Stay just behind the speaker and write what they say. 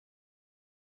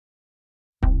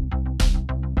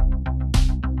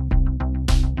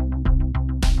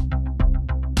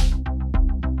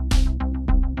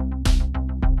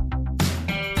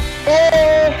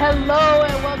Hello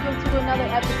and welcome to another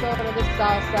episode of the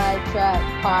Southside Trap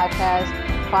podcast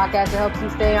that helps you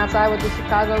stay on side with the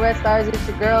Chicago Red Stars. It's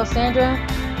your girl Sandra,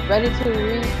 ready to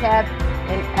recap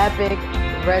an epic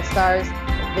Red Stars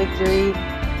victory.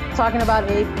 Talking about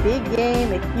a big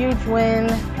game, a huge win,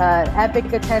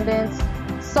 epic attendance.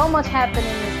 So much happened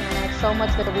in this match, so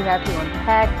much that we have to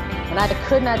unpack, and I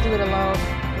could not do it alone.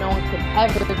 No one could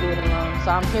ever do it alone. So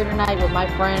I'm here tonight with my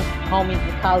friend, homie,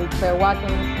 and colleague Claire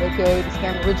Watkins, aka the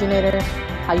Scam Originator.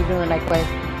 How you doing tonight, Claire?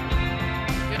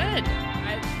 Good.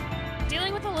 I'm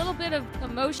dealing with a little bit of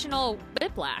emotional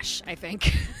whiplash, I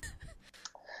think.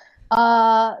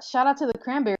 Shout out to the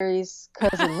cranberries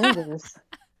because it lingers.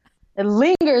 It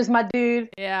lingers, my dude.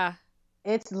 Yeah.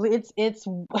 It's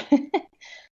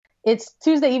it's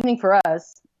Tuesday evening for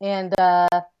us, and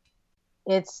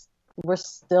we're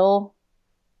still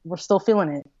feeling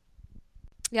it.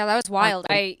 Yeah, that was wild.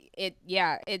 Okay.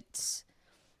 This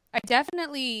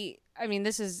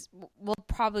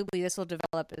will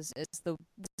develop as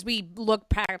we look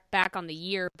back on the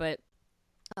year, but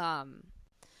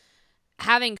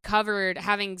having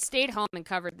stayed home and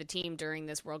covered the team during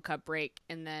this World Cup break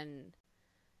and then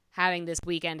having this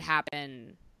weekend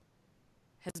happen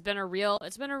it's been a real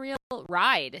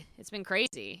ride. It's been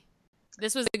crazy.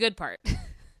 This was the good part.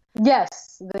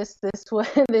 Yes, this was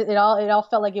it all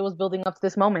felt like it was building up to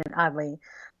this moment, oddly.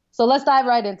 So let's dive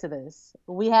right into this.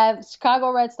 We have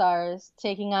Chicago Red Stars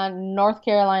taking on North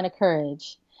Carolina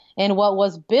Courage in what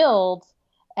was billed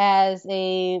as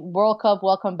a World Cup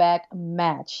welcome back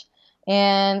match.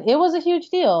 And it was a huge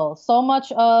deal. So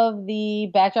much of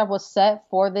the backdrop was set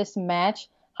for this match.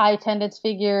 High attendance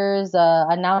figures,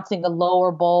 announcing a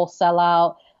lower bowl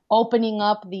sellout, opening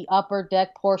up the upper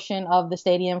deck portion of the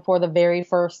stadium for the very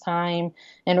first time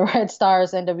in Red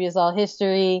Stars NWSL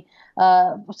history.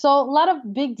 So a lot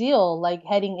of big deal, like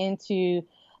heading into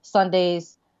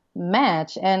Sunday's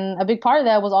match. And a big part of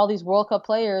that was all these World Cup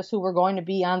players who were going to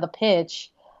be on the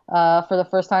pitch for the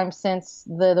first time since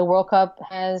the World Cup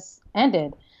has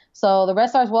ended. So the Red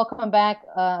Stars welcome back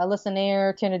Alyssa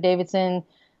Nair, Tierna Davidson,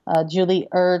 Julie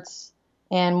Ertz,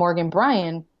 and Morgan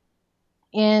Bryan.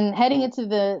 And heading into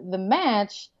the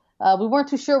match, we weren't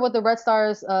too sure what the Red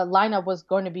Stars lineup was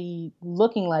going to be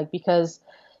looking like, because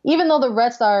even though the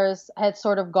Red Stars had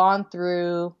sort of gone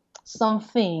through some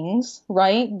things,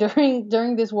 right,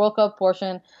 during this World Cup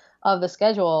portion of the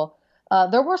schedule,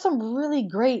 there were some really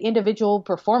great individual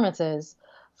performances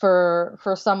for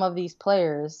some of these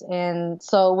players. And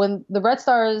so when the Red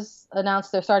Stars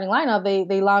announced their starting lineup,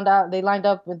 they lined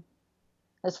up with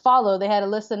as follow. They had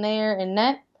Alyssa Nair in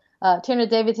net, Tierna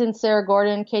Davidson, Sarah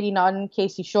Gordon, Katie Naughton,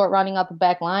 Casey Short rounding out the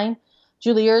back line,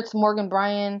 Julie Ertz, Morgan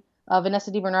Bryan,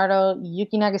 Vanessa DiBernardo,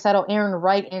 Yuki Nagasato, Aaron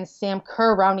Wright, and Sam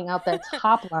Kerr rounding out that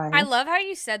top line. I love how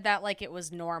you said that like it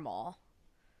was normal.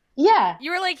 Yeah.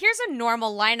 You were like, here's a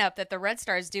normal lineup that the Red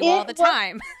Stars do all the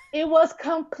time. It was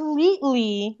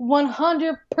completely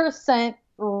 100%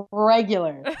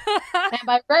 regular. And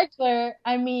by regular,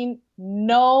 I mean,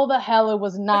 no, the hell it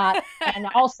was not. And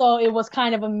also, it was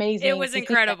kind of amazing. It was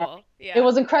incredible. Yeah. It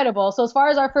was incredible. So as far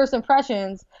as our first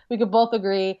impressions, we could both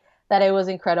agree that it was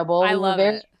incredible. I love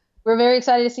it. We're very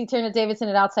excited to see Tierna Davidson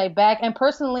at outside back. And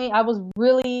personally, I was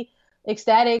really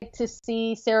ecstatic to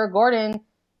see Sarah Gordon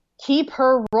keep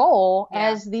her role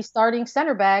as the starting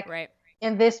center back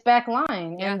in this back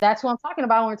line. Yeah. And that's what I'm talking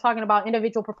about when we're talking about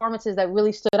individual performances that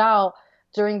really stood out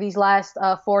during these last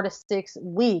 4 to 6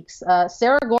 weeks.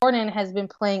 Sarah Gordon has been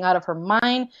playing out of her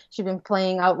mind. She's been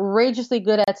playing outrageously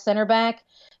good at center back.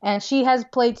 And she has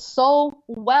played so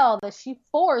well that she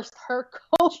forced her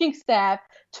coaching staff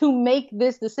to make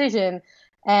this decision.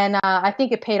 And I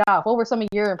think it paid off. What were some of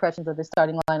your impressions of this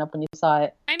starting lineup when you saw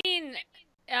it? I mean,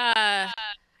 I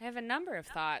have a number of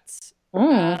thoughts.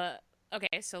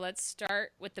 Okay, so let's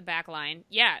start with the back line.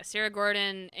 Yeah, Sarah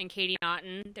Gordon and Katie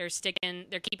Naughton, they're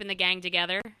keeping the gang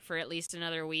together for at least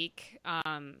another week.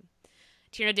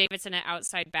 Tierna Davidson at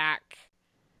outside back.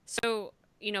 So,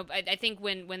 I think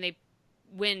when they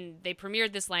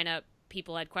premiered this lineup,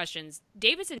 people had questions.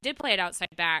 Davidson did play at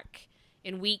outside back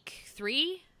in week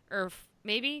 3, or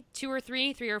maybe 2 or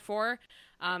 3 or 4,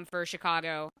 for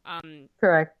Chicago.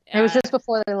 Correct. It was just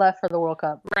before they left for the World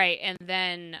Cup. Right, and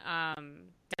then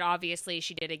obviously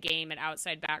she did a game at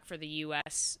outside back for the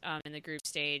U.S. In the group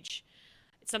stage.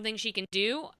 It's something she can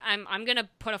do. I'm going to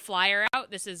put a flyer out.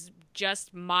 This is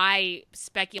just my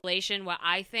speculation, what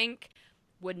I think.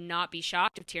 Would not be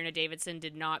shocked if Tierna Davidson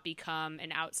did not become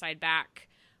an outside back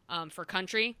for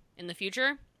country in the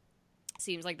future.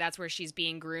 Seems like that's where she's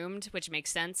being groomed, which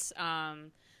makes sense.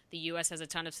 The U.S. has a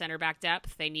ton of center back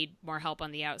depth. They need more help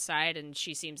on the outside, and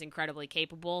she seems incredibly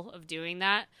capable of doing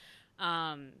that.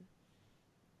 And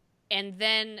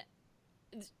then,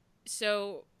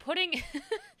 so putting,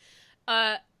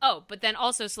 but then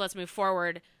also, so let's move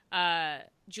forward.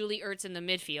 Julie Ertz in the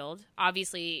midfield.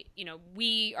 Obviously,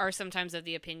 we are sometimes of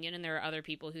the opinion, and there are other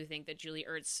people who think that Julie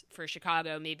Ertz for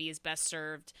Chicago maybe is best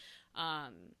served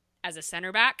as a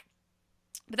center back.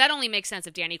 But that only makes sense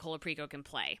if Danny Colaprico can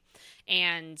play.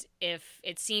 And if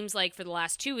it seems like for the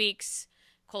last 2 weeks,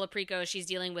 Colaprico, she's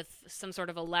dealing with some sort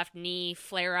of a left knee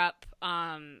flare-up.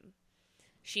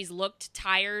 She's looked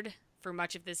tired for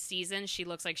much of this season. She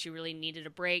looks like she really needed a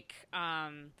break.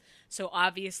 So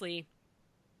obviously,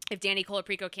 if Danny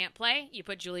Colaprico can't play, you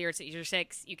put Julie Ertz at your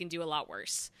 6, you can do a lot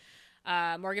worse.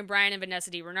 Morgan Bryan and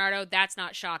Vanessa DiBernardo, that's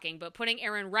not shocking. But putting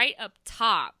Erin Wright up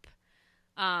top,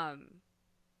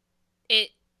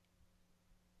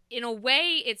 in a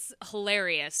way, it's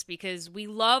hilarious because we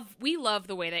love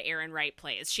the way that Erin Wright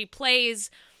plays. She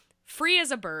plays free as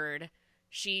a bird.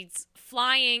 She's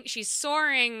flying. She's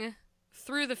soaring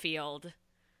through the field,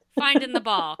 finding the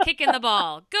ball, kicking the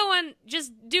ball, going,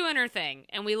 just doing her thing,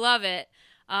 and we love it.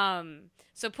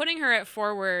 So putting her at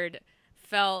forward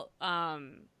felt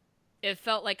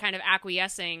like kind of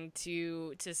acquiescing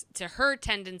to her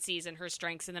tendencies and her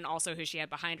strengths, and then also who she had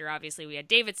behind her. Obviously, we had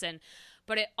Davidson.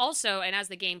 But it also, and as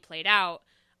the game played out,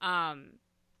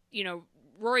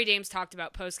 Rory Dames talked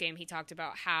about post-game. He talked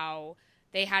about how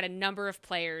they had a number of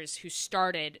players who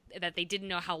started that they didn't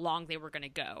know how long they were going to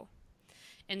go.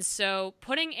 And so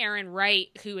putting Erin Wright,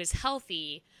 who is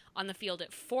healthy, on the field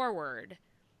at forward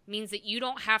means that you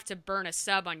don't have to burn a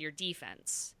sub on your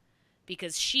defense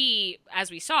because she, as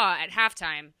we saw at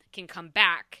halftime, can come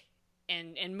back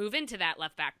and move into that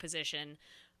left back position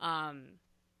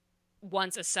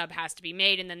once a sub has to be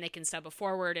made, and then they can sub a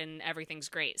forward and everything's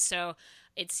great. So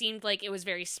it seemed like it was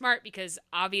very smart because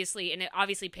it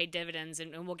obviously paid dividends,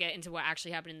 and we'll get into what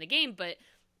actually happened in the game, but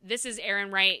this is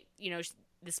Erin Wright,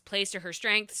 this plays to her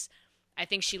strengths. I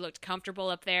think she looked comfortable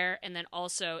up there, and then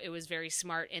also it was very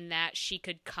smart in that she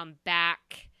could come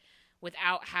back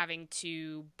without having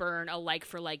to burn a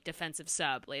like-for-like defensive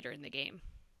sub later in the game.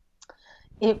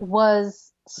 It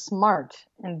was smart,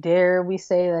 and dare we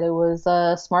say that it was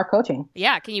smart coaching.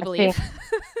 Yeah, can you believe?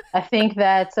 I think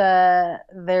that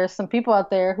there's some people out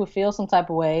there who feel some type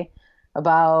of way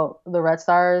about the Red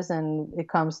Stars, and it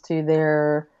comes to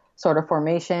their sort of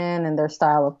formation and their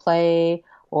style of play,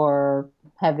 or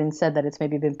have been said that it's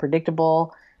maybe been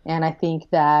predictable. And I think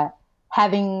that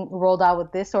having rolled out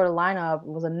with this sort of lineup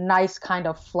was a nice kind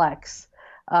of flex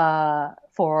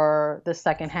for the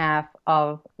second half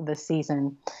of the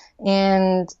season.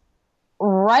 And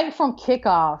right from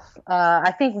kickoff,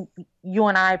 I think you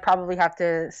and I probably have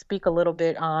to speak a little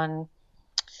bit on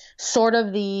sort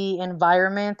of the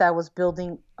environment that was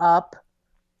building up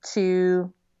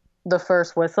to the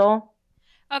first whistle.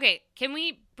 Okay, can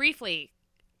we briefly,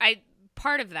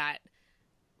 part of that,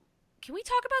 can we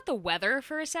talk about the weather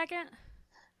for a second?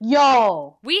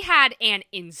 Yo! We had an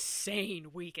insane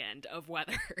weekend of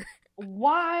weather.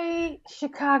 Why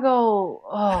Chicago?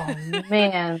 Oh,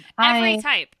 man.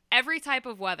 Every type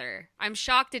of weather. I'm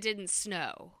shocked it didn't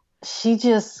snow. She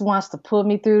just wants to put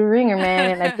me through the ringer,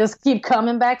 man, and I just keep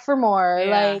coming back for more.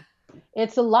 Yeah. Like,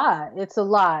 it's a lot.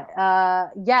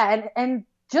 Yeah, and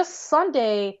just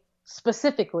Sunday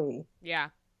specifically. Yeah.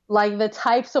 Like the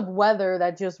types of weather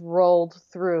that just rolled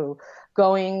through,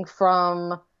 going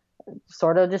from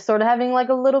sort of having like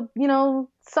a little,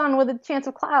 sun with a chance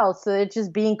of clouds, to it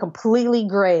just being completely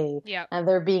gray. Yep. And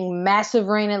there being massive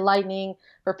rain and lightning.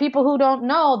 For people who don't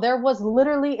know, there was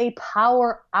literally a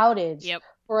power outage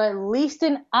for at least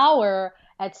an hour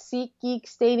at SeatGeek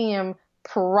Stadium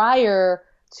prior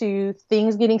to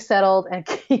things getting settled and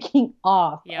kicking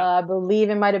off. Yep. I believe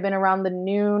it might have been around the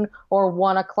noon or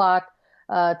 1 o'clock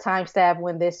time stamp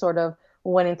when this sort of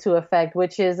went into effect,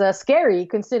 which is scary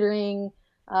considering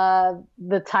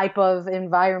the type of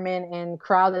environment and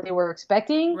crowd that they were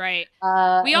expecting. Right.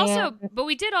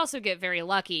 We did also get very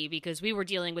lucky because we were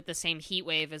dealing with the same heat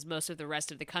wave as most of the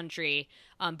rest of the country,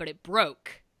 but it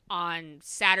broke on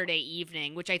Saturday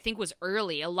evening, which I think was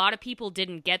early. A lot of people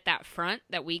didn't get that front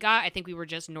that we got. I think we were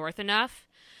just north enough.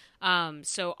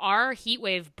 So our heat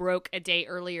wave broke a day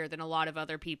earlier than a lot of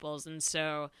other people's, and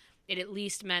so it at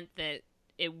least meant that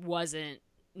it wasn't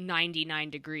 99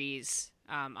 degrees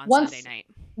on Sunday night.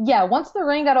 Yeah, once the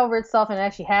rain got over itself and it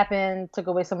actually happened, took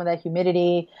away some of that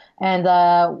humidity, and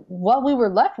what we were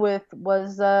left with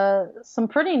was some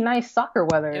pretty nice soccer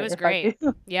weather. It was great.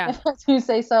 If I do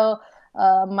say so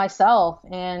myself.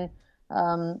 And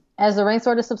as the rain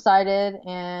sort of subsided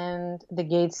and the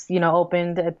gates,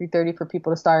 opened at 3:30 for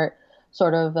people to start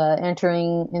sort of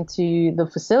entering into the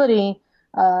facility,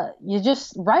 you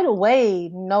just right away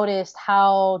noticed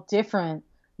how different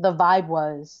the vibe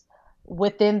was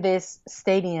within this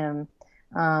stadium,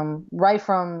 right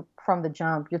from the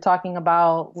jump. You're talking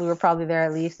about we were probably there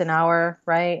at least an hour,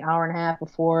 right, hour and a half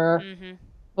Mm-hmm.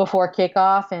 before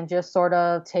kickoff, and just sort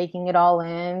of taking it all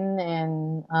in,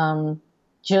 and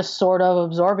just sort of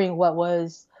absorbing what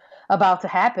was about to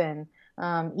happen.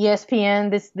 ESPN,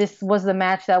 this was the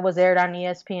match that was aired on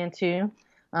ESPN too.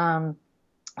 Um,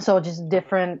 so just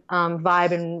different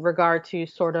vibe in regard to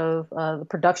sort of the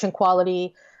production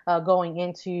quality going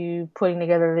into putting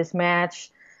together this match.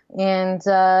 And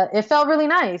it felt really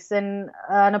nice. And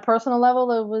on a personal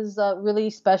level, it was really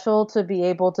special to be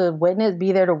able to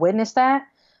be there to witness that,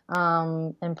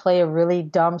 and play a really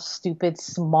dumb, stupid,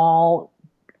 small,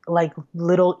 like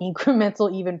little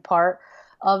incremental even part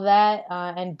of that,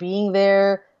 and being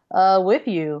there with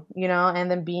you,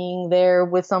 and then being there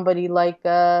with somebody like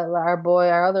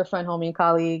our other friend, homie, and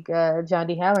colleague, John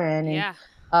D. Halloran, and Yeah.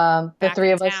 the Back three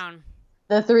in of us, town.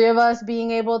 being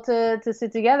able to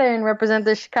sit together and represent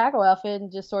the Chicago outfit,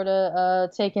 and just sort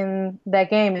of taking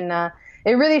that game, and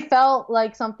it really felt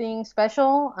like something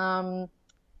special.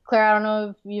 Claire, I don't know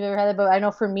if you've ever had it, but I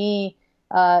know for me,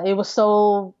 it was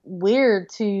so weird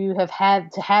to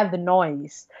have the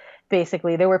noise.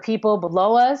 Basically, there were people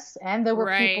below us and there were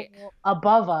Right. people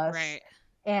above us, Right.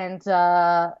 and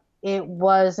it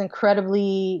was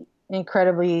incredibly,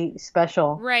 incredibly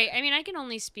special. Right. I mean, I can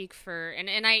only speak for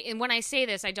and when I say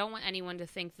this, I don't want anyone to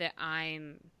think that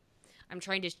I'm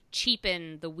trying to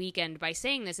cheapen the weekend by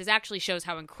saying this. It actually shows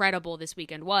how incredible this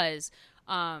weekend was.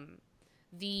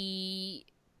 The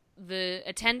the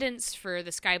attendance for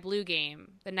the Sky Blue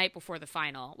game the night before the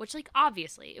final, which, like,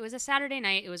 obviously it was a Saturday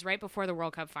night, it was right before the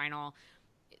World Cup final.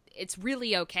 It's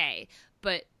really okay,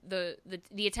 but the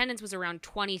attendance was around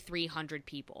 2,300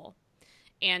 people.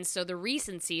 And so the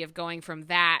recency of going from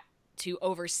that to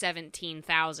over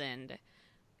 17,000,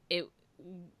 it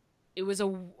it was a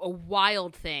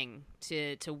wild thing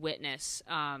to witness.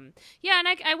 Yeah, and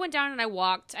I went down and I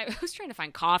walked. I was trying to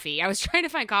find coffee. I was trying to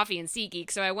find coffee in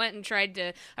SeatGeek, so I went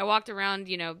and I walked around,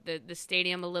 the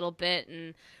stadium a little bit,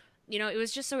 and it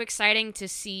was just so exciting to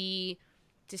see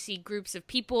groups of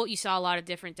people. You saw a lot of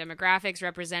different demographics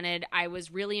represented. I was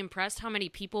really impressed how many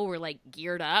people were like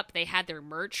geared up. They had their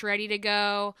merch ready to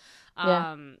go.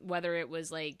 Yeah. Whether it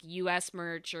was like US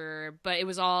merch but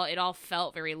it all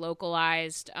felt very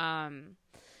localized. And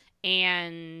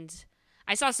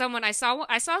I saw someone in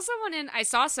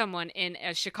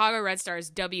a Chicago Red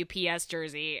Stars WPS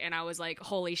jersey, and I was like,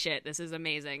 holy shit, this is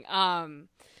amazing.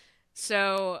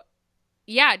 So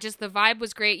yeah, just the vibe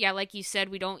was great. Yeah, like you said,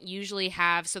 we don't usually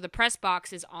have, so the press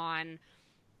box is on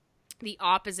the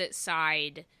opposite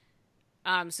side.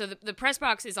 So the press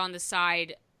box is on the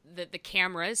side that the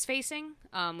camera is facing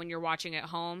when you're watching at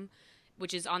home,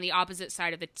 which is on the opposite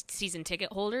side of the season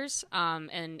ticket holders,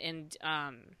 and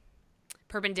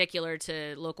perpendicular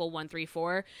to local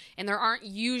 134. And there aren't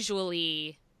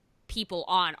usually people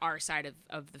on our side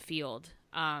of the field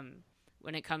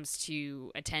when it comes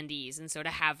to attendees. And so to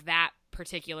have that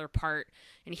particular part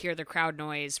and hear the crowd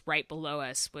noise right below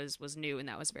us was new, and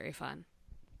that was very fun.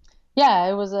 Yeah,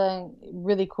 it was a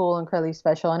really cool, incredibly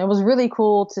special, and it was really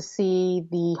cool to see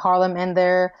the Harlem end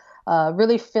there,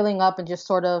 really filling up and just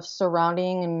sort of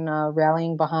surrounding and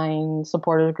rallying behind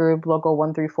supporters group Local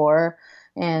 134,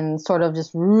 and sort of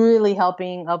just really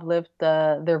helping uplift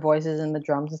their voices and the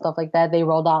drums and stuff like that. They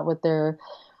rolled out with their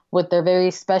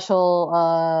very special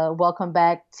welcome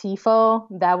back tifo.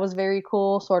 That was very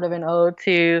cool, sort of an ode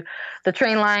to the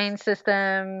train line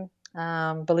system.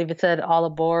 Believe it said all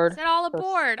aboard. Said all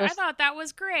aboard. I thought that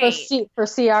was great. For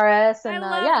CRS, and I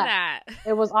love yeah, that.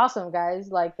 it was awesome, guys.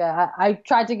 Like I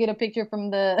tried to get a picture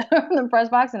from the from the press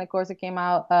box, and of course it came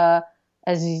out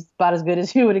as about as good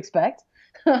as you would expect.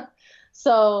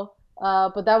 So,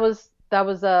 but that was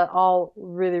all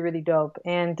really, really dope,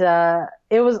 and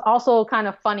it was also kind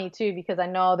of funny too, because I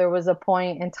know there was a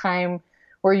point in time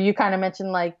where you kind of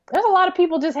mentioned, like, there's a lot of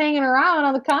people just hanging around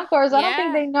on the concourse. I don't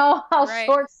think they know how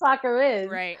short soccer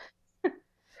is. Right.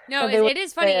 No, So it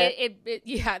is funny.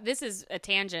 Yeah, this is a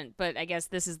tangent, but I guess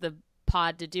this is the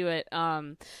pod to do it.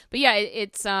 But yeah,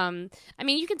 it's I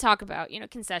mean, you can talk about,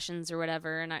 concessions or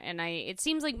whatever, and it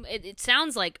seems like it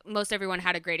sounds like most everyone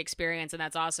had a great experience, and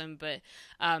that's awesome. But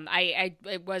I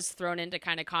was thrown into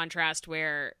kind of contrast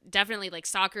where definitely, like,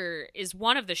 soccer is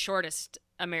one of the shortest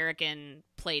American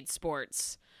played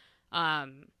sports.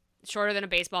 Shorter than a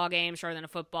baseball game, shorter than a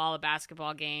football, a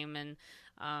basketball game, and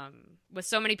with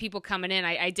so many people coming in,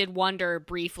 I did wonder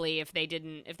briefly if they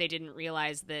didn't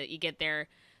realize that you get there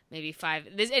maybe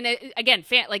 5. This and again,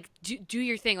 do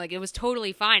your thing. Like, it was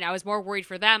totally fine. I was more worried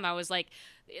for them. I was like,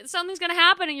 something's gonna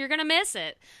happen and you're gonna miss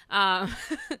it.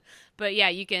 But yeah,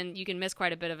 you can miss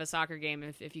quite a bit of a soccer game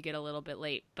if you get a little bit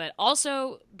late. But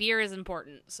also, beer is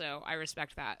important, so I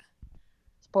respect that.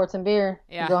 Sports and beer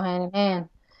go hand in hand.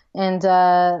 And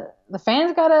the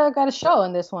fans got a show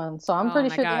in this one, so I'm pretty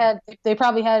sure they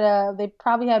probably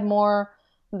had more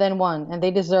than one, and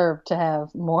they deserve to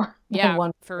have more than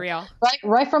one. For real.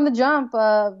 Right from the jump,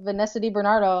 Vanessa Di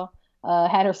Bernardo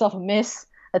had herself a miss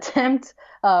attempt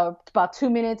about 2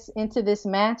 minutes into this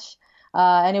match,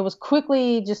 and it was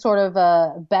quickly just sort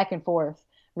of back and forth,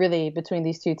 really, between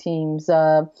these two teams.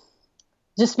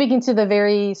 Just speaking to the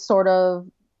very sort of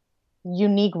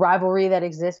unique rivalry that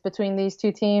exists between these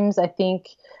two teams, I think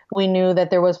we knew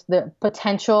that there was the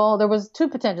potential. There was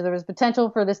potential. There was potential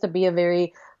for this to be a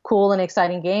very cool and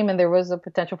exciting game, and there was a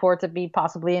potential for it to be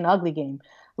possibly an ugly game.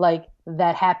 Like,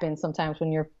 that happens sometimes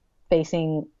when you're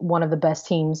facing one of the best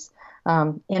teams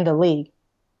in the league.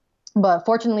 But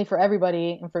fortunately for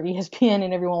everybody, and for ESPN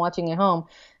and everyone watching at home,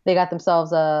 they got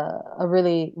themselves a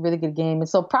really, really good game. And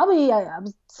so probably I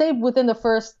would say within the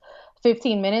first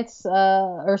 15 minutes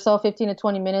or so, 15 to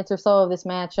 20 minutes or so of this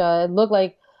match, it looked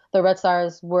like the Red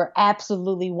Stars were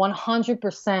absolutely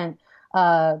 100%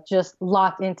 just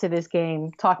locked into this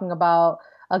game. Talking about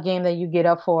a game that you get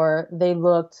up for, they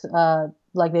looked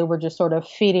like they were just sort of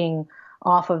feeding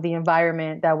off of the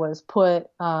environment that was put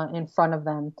in front of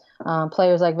them.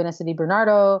 Players like Vanessa Di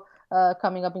Bernardo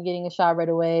coming up and getting a shot right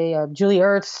away. Julie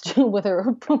Ertz with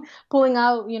her pulling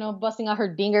out, busting out her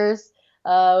dingers,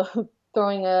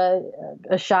 throwing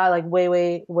a shot like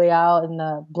way out, and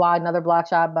another block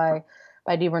shot by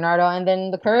Di Bernardo. And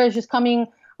then the Courage just coming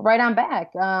right on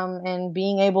back and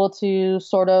being able to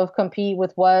sort of compete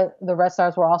with what the Red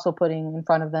Stars were also putting in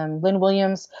front of them. Lynn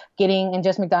Williams and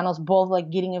Jess McDonald's both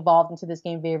getting involved into this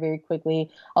game very, very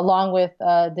quickly, along with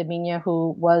Debinha,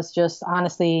 who was just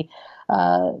honestly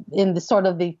in the sort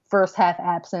of the first half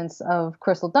absence of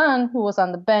Crystal Dunn, who was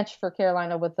on the bench for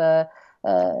Carolina with a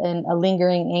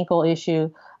lingering ankle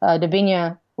issue.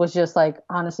 Debinha was just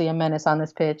honestly a menace on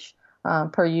this pitch,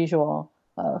 per usual.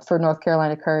 For North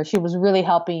Carolina Courage. She was really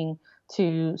helping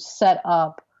to set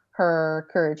up her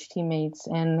Courage teammates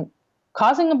and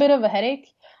causing a bit of a headache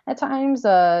at times,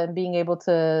 being able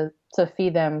to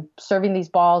feed them, serving these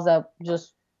balls that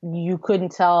just you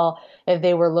couldn't tell if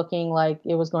they were looking like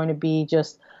it was going to be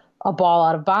just a ball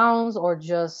out of bounds or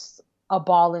just a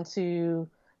ball into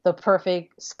the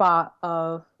perfect spot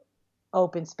of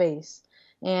open space.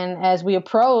 And as we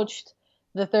approached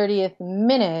the 30th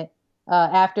minute,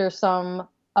 after some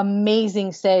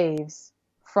amazing saves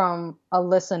from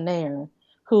Alyssa Naeher,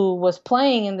 who was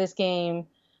playing in this game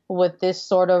with this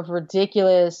sort of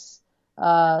ridiculous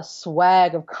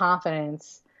swag of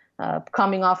confidence,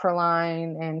 coming off her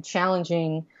line and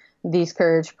challenging these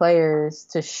Courage players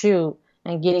to shoot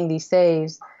and getting these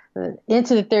saves.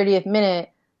 Into the 30th minute,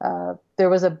 there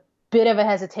was a bit of a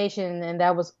hesitation, and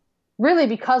that was really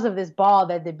because of this ball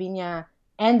that Debinha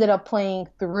ended up playing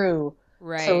through.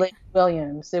 Right. To Lynn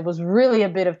Williams. It was really a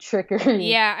bit of trickery.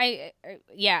 Yeah,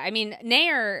 I mean,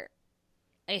 Naeher,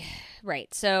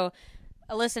 right. So,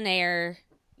 Alyssa Naeher,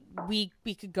 we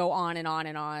could go on and on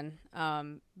and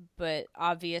on. But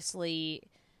obviously,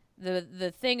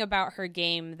 the thing about her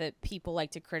game that people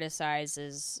like to criticize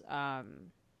is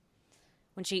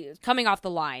when she coming off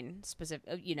the line,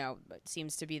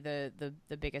 seems to be the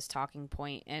biggest talking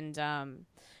point. And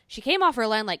she came off her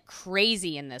line like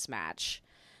crazy in this match,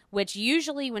 which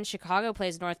usually when Chicago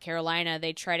plays North Carolina,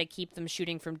 they try to keep them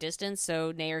shooting from distance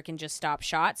so Naeher can just stop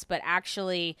shots. But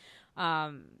actually,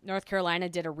 North Carolina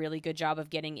did a really good job of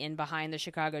getting in behind the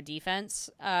Chicago defense,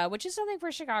 which is something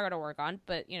for Chicago to work on.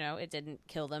 But, it didn't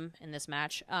kill them in this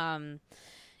match. And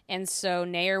so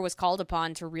Naeher was called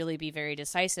upon to really be very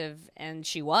decisive, and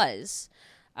she was.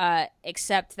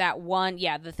 Except that one,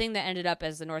 the thing that ended up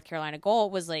as the North Carolina goal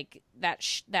was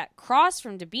that cross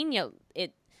from Debinha,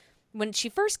 when she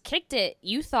first kicked it,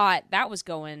 you thought that was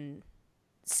going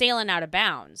sailing out of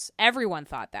bounds. Everyone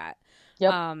thought that.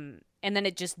 Yep. And then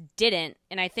it just didn't.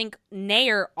 And I think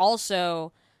Naeher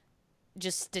also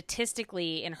just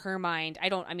statistically in her mind,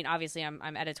 obviously I'm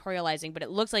editorializing, but it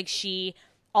looks like she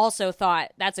also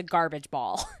thought that's a garbage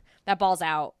ball. That ball's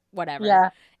out, whatever. Yeah.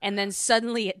 And then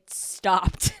suddenly it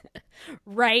stopped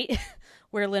right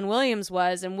where Lynn Williams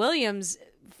was. And Williams,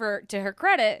 to her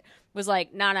credit, was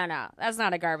like, no, that's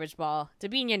not a garbage ball.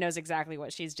 Debinha knows exactly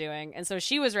what she's doing. And so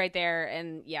she was right there,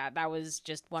 and that was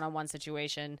just one-on-one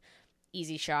situation.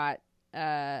 Easy shot.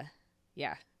 Great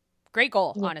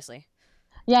goal, honestly.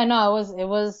 Yeah, no, it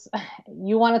was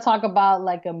you want to talk about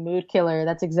like a mood killer.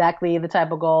 That's exactly the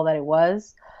type of goal that it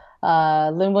was.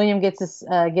 Lynn Williams gets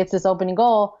this opening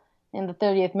goal in the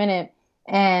 30th minute,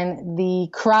 and the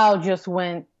crowd just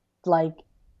went like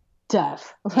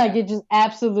deaf. Like Yeah. it just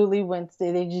absolutely went.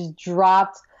 They just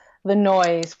dropped the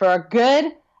noise for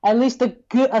at least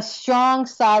a strong,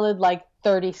 solid like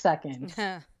 30 seconds.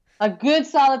 A good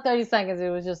solid 30 seconds. It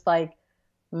was just like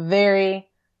very,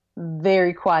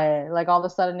 very quiet. Like all of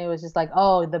a sudden it was just like,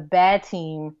 oh, the bad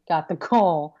team got the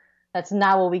goal. That's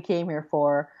not what we came here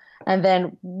for. And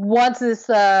then once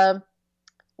the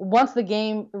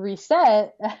game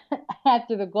reset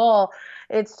after the goal,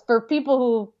 it's for people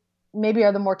who maybe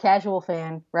are the more casual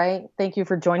fan, right? Thank you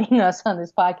for joining us on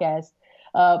this podcast.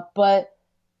 But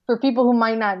for people who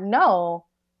might not know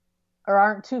or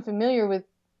aren't too familiar with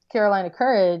Carolina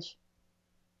Courage,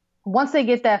 once they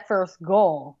get that first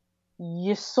goal,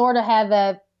 you sort of have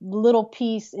that little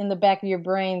piece in the back of your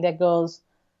brain that goes,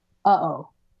 uh-oh.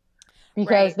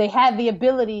 Because Right. they have the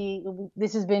ability,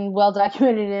 this has been well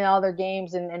documented in all their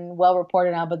games and well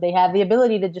reported on, but they have the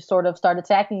ability to just sort of start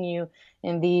attacking you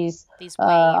in these Waves.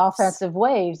 offensive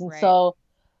waves. And Right. so,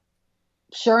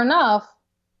 sure enough,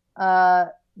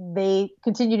 they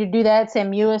continue to do that. Sam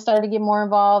Mewis started to get more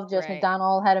involved. Josh Right.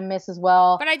 McDonald had a miss as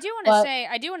well. But I do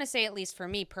want to say, at least for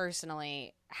me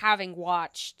personally, having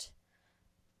watched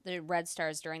the Red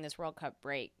Stars during this World Cup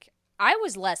break, I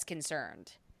was less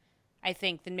concerned, I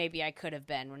think, than maybe I could have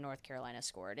been when North Carolina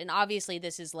scored. And obviously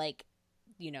this is like,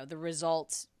 the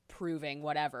results proving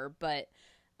whatever, but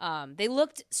they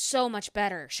looked so much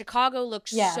better. Chicago looked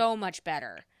so much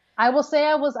better. I will say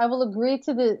I will agree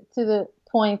to the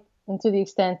point and to the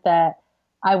extent that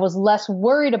I was less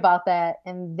worried about that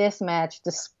in this match,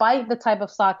 despite the type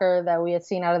of soccer that we had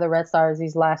seen out of the Red Stars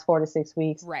these last 4 to 6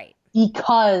 weeks. Right.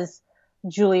 Because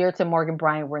Julie Ertz and Morgan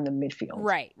Bryant were in the midfield.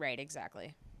 Right,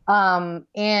 exactly.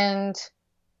 And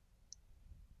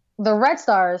the Red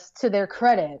Stars, to their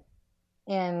credit,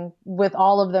 and with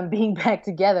all of them being back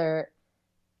together,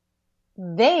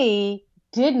 they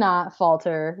did not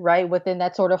falter, right, within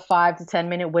that sort of 5 to 10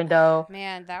 minute window.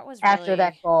 Man, that was after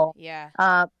that goal. Yeah.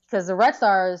 Because the Red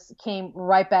Stars came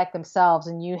right back themselves,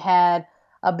 and you had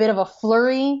a bit of a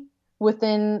flurry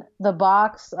within the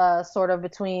box, sort of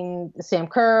between Sam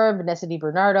Kerr, Vanessa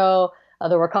DiBernardo.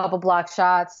 There were a couple block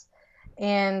shots.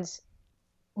 And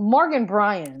Morgan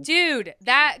Bryant. Dude,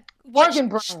 that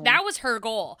was her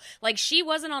goal. Like, she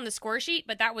wasn't on the score sheet,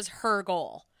 but that was her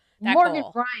goal. Morgan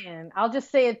Bryant, I'll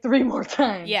just say it 3 more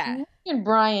times. Yeah. Morgan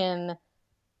Bryant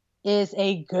is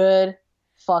a good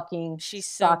fucking She's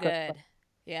so good. player.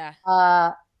 Yeah.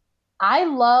 I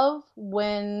love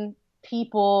when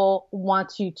people want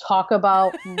to talk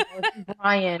about Morgan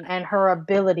Bryant and her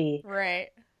ability. Right.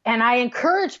 And I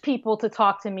encourage people to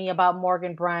talk to me about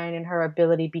Morgan Bryant and her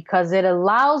ability, because it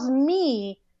allows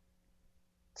me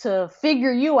to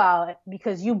figure you out,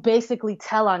 because you basically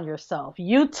tell on yourself.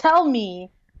 You tell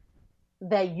me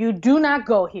that you do not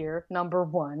go here, number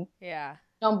one. Yeah.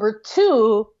 Number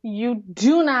two, you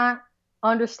do not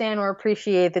understand or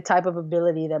appreciate the type of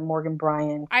ability that Morgan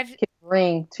Bryant can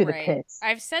bring to the pits.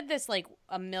 I've said this like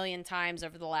a million times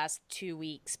over the last 2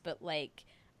 weeks, but like,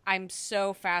 I'm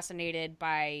so fascinated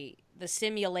by the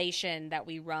simulation that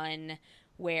we run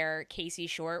where Casey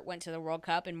Short went to the World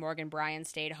Cup and Morgan Bryant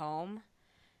stayed home,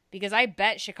 because I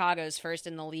bet Chicago's first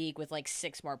in the league with like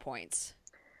 6 more points.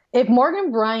 If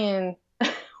Morgan Bryant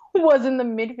was in the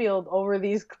midfield over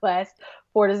these last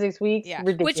 4 to 6 weeks,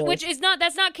 ridiculous. Which is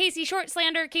that's not Casey Short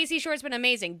slander. Casey Short's been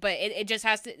amazing, but it just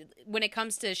has to, when it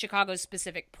comes to Chicago's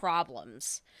specific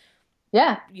problems.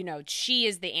 Yeah. She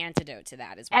is the antidote to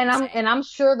that, and I'm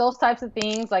sure those types of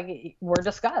things like were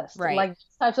discussed. Right. Like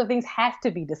those types of things have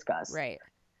to be discussed. Right.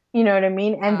 You know what I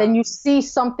mean? And then you see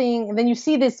something, and then you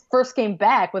see this first game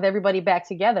back with everybody back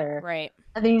together. Right.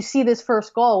 And then you see this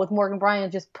first goal with Morgan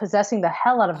Bryant just possessing the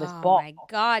hell out of this ball. Oh my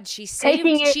God, she saved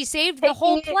the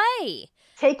whole play.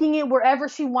 Taking it wherever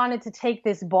she wanted to take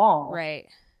this ball. Right.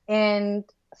 And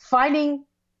finding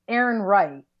Aaron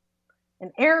Wright.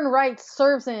 And Aaron Wright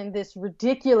serves in this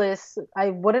ridiculous,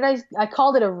 I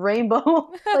called it a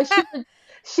rainbow. Like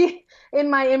she in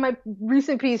my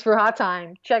recent piece for Hot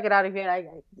Time, check it out again.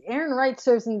 Aaron Wright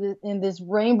serves in this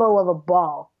rainbow of a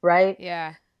ball, right?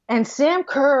 Yeah. And Sam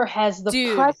Kerr has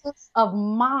the presence of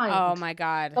mind. Oh my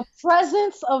God. The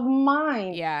presence of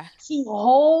mind. Yeah. To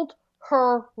hold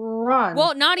her run.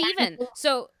 Well, not even.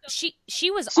 So she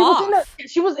was off.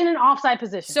 She was in an offside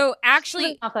position. So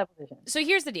actually, offside position. So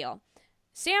here's the deal.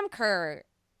 Sam Kerr,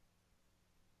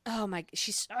 oh my,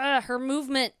 her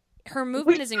movement her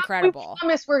movement is incredible. We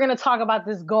promise we're going to talk about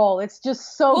this goal. It's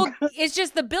just so good. It's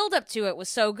just the build up to it was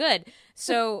so good.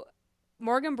 So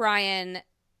Morgan Brian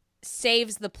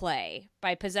saves the play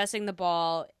by possessing the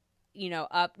ball,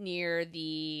 up near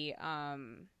the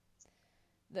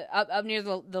up near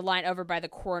the line over by the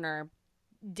corner,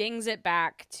 dings it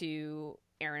back to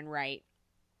Aaron Wright,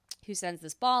 who sends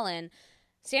this ball in.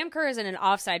 Sam Kerr is in an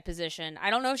offside position. I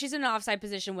don't know if she's in an offside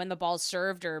position when the ball's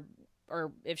served or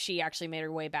if she actually made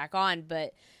her way back on,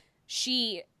 but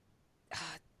she,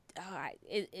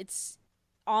 it's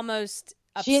almost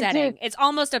upsetting. It's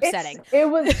almost upsetting. It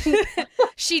was.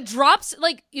 She drops,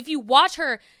 like, if you watch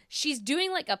her, she's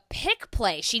doing like a pick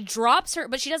play. She drops her,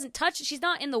 but she doesn't touch. She's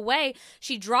not in the way.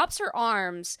 She drops her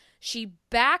arms. She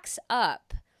backs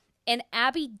up, and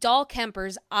Abby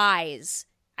Dahlkemper's eyes,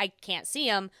 I can't see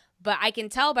them, but I can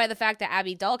tell by the fact that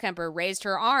Abby Dahlkemper raised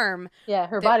her arm. Yeah,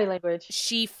 her body language.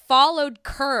 She followed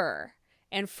Kerr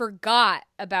and forgot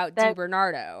about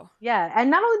DiBernardo. Yeah,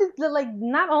 and not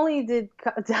only did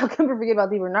Dahlkemper forget about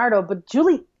DiBernardo, but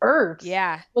Julie Ertz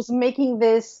was making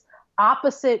this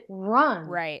opposite run.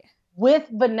 Right. With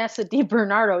Vanessa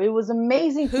DiBernardo. It was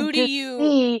amazing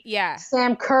see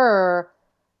Sam Kerr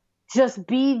just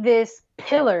be this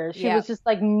pillar. She was just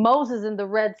like Moses in the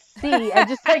Red Sea and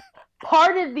just like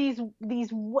parted these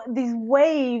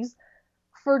waves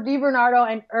for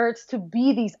DiBernardo and Ertz to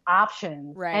be these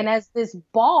options. Right. And as this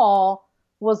ball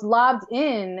was lobbed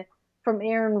in from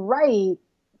Aaron Wright,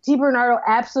 DiBernardo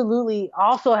absolutely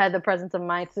also had the presence of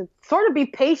mind to sort of be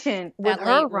patient with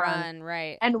her run,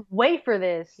 right, and wait for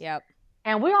this. Yep.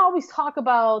 And we always talk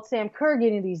about Sam Kerr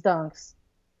getting these dunks,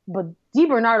 but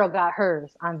DiBernardo got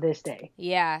hers on this day.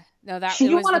 Yeah. No,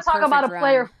 you want to talk about a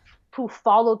player who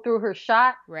followed through her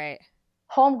shot? Right.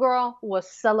 Homegirl was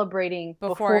celebrating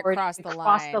before it crossed the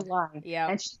line. Yep.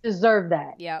 And she deserved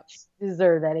that. Yep. She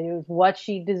deserved that. It was what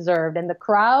she deserved. And the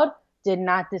crowd did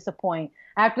not disappoint.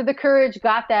 After the Courage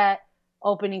got that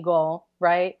opening goal,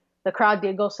 right, the crowd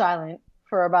did go silent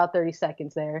for about 30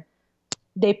 seconds there.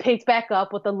 They picked back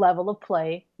up with the level of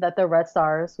play that the Red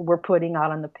Stars were putting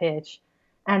out on the pitch.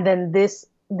 And then this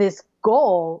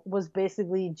goal was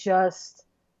basically just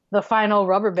the final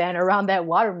rubber band around that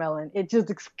watermelon. It just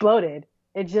exploded.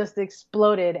 It just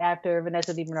exploded after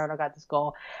Vanessa DiBernardo got this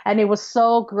goal. And it was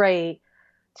so great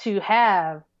to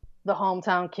have the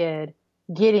hometown kid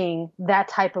getting that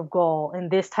type of goal in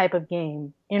this type of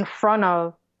game in front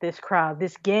of this crowd.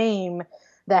 This game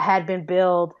that had been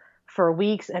billed for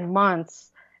weeks and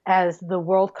months as the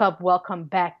World Cup welcome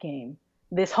back game.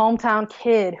 This hometown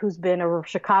kid who's been a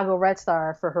Chicago Red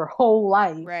Star for her whole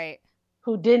life. Right.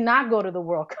 Who did not go to the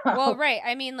World Cup. Well, right.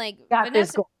 I mean, like,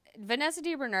 Vanessa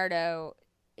DiBernardo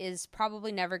is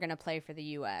probably never going to play for the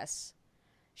U.S.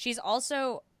 She's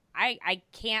also, I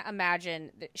can't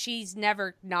imagine that she's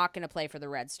never not going to play for the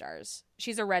Red Stars.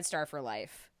 She's a Red Star for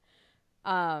life.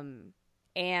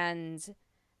 And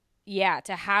yeah,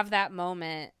 to have that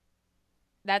moment,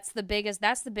 that's the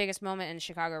biggest moment in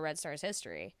Chicago Red Stars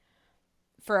history.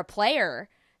 For a player,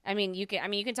 I mean, you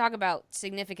can talk about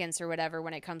significance or whatever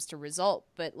when it comes to result,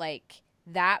 but like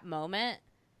that moment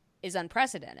is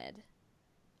unprecedented.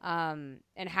 And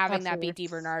having that beat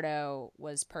DiBernardo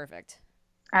was perfect.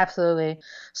 Absolutely.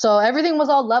 So everything was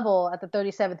all level at the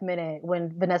 37th minute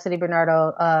when Vanessa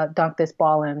DiBernardo dunked this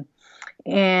ball in,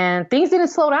 and things didn't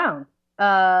slow down.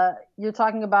 You're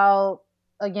talking about,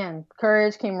 again,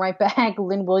 Courage came right back.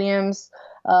 Lynn Williams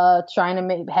trying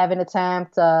to have an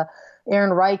attempt.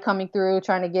 Aaron Wright coming through,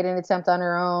 trying to get an attempt on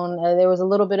her own. There was a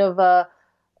little bit of a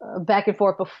back and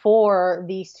forth before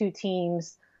these two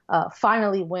teams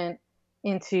finally went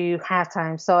into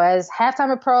halftime. So as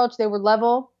halftime approached, they were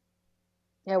level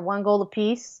at 1 goal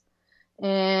apiece.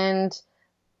 And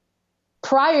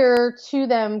prior to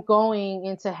them going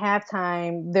into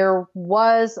halftime, there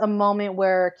was a moment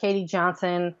where Katie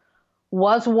Johnson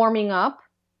was warming up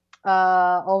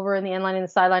over in the end line in the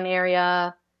sideline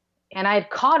area. And I had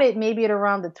caught it maybe at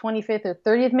around the 25th or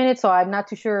 30th minute, so I'm not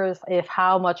too sure if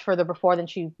how much further before than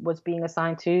she was being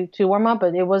assigned to warm up,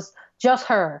 but it was just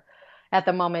her at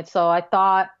the moment. So I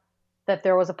thought that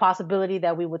there was a possibility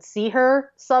that we would see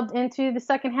her subbed into the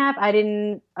second half. I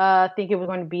didn't think it was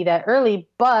going to be that early,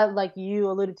 but like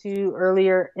you alluded to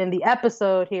earlier in the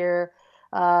episode here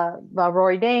about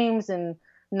Rory Dames, and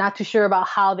not too sure about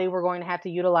how they were going to have to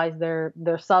utilize their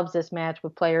subs this match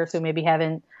with players who maybe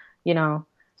haven't,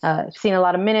 seen a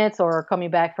lot of minutes or coming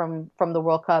back from the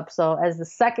World Cup. So as the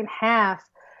second half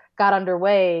got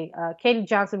underway, Katie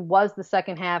Johnson was the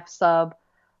second half sub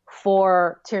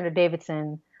for Tierna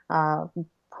Davidson,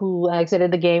 who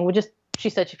exited the game. She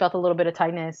said she felt a little bit of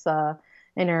tightness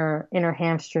in her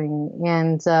hamstring.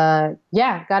 And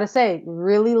yeah, gotta say,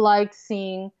 really liked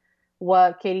seeing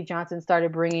what Katie Johnson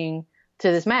started bringing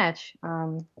to this match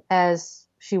as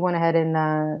she went ahead and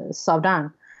subbed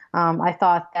on. I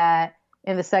thought that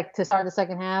in the to start the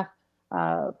second half,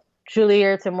 Julie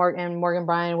Ertz and Morgan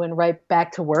Bryan went right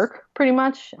back to work pretty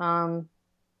much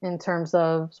in terms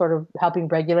of sort of helping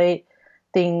regulate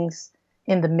things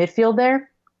in the midfield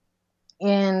there.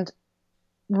 And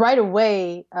right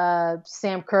away,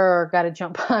 Sam Kerr got to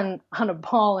jump on a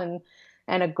ball and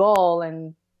a goal,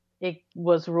 and it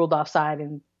was ruled offside,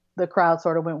 and the crowd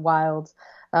sort of went wild.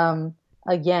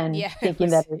 Again,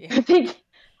 thinking that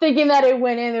it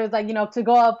went in. There was like, to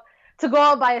go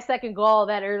up by a second goal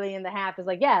that early in the half is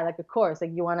like, yeah, like of course, like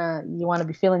you wanna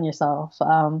be feeling yourself.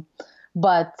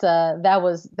 But that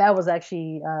was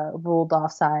actually ruled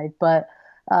offside. But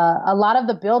a lot of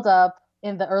the buildup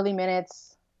in the early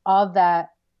minutes of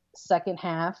that second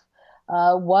half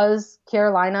was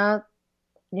Carolina,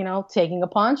 taking a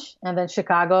punch, and then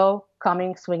Chicago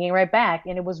swinging right back,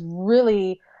 and it was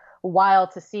really wild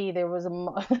to see. There was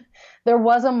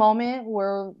a moment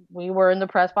where we were in the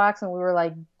press box and we were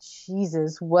like,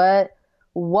 Jesus, what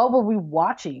were we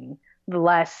watching the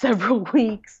last several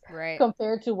weeks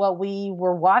compared to what we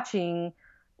were watching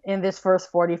in this first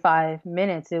 45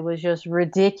 minutes? It was just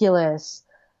ridiculous.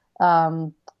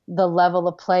 The level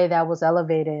of play that was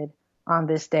elevated on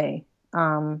this day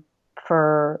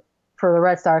for the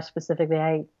Red Stars specifically.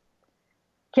 I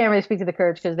can't really speak to the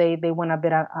Courage because they went on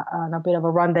a bit of a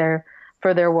run there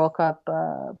for their World Cup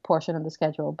portion of the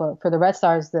schedule. But for the Red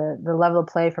Stars, the level of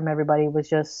play from everybody was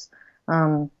just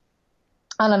on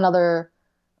another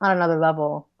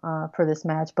level for this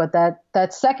match. But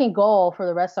that second goal for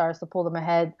the Red Stars to pull them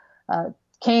ahead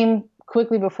came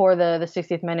quickly before the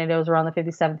 60th minute. It was around the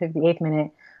 57th, 58th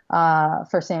minute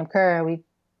for Sam Kerr. We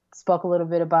spoke a little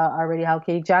bit about already how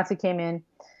Katie Johnson came in,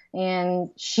 and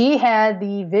she had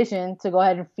the vision to go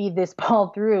ahead and feed this ball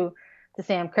through to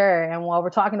Sam Kerr. And while we're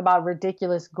talking about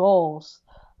ridiculous goals,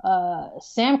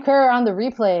 Sam Kerr on the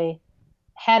replay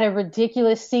had a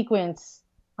ridiculous sequence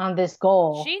on this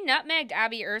goal. She nutmegged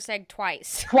Abby Erceg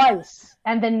twice.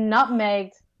 And then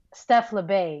nutmegged Steph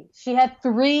LeBay. She had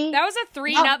three. That was a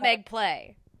three nutmeg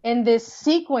play. In this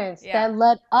sequence that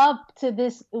led up to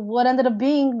this, what ended up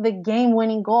being the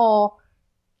game-winning goal,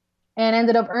 and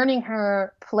ended up earning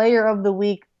her Player of the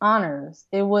Week honors.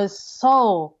 It was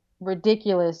so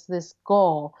ridiculous, this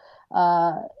goal.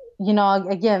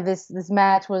 Again, this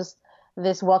match was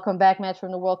this welcome back match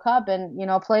from the World Cup, and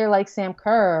a player like Sam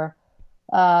Kerr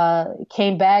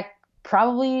came back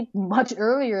probably much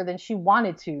earlier than she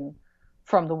wanted to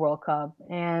from the World Cup.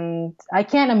 And I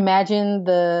can't imagine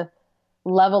the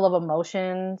level of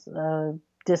emotions,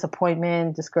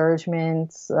 disappointment,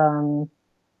 discouragement,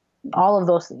 all of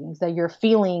those things that you're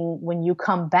feeling when you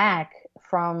come back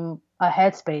from a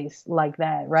headspace like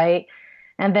that, right?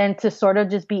 And then to sort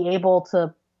of just be able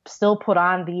to still put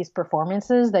on these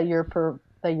performances that you're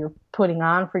putting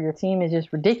on for your team is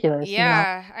just ridiculous.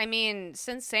 Yeah, I mean,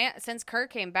 since Kerr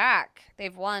came back,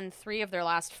 they've won 3 of their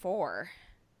last 4.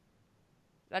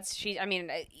 She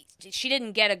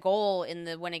didn't get a goal in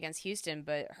the win against Houston,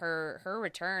 but her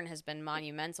return has been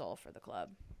monumental for the club.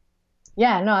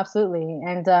 Yeah, no, absolutely.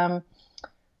 And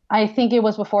I think it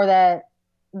was before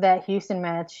that Houston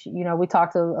match, we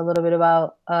talked a little bit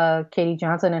about Katie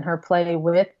Johnson and her play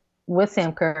with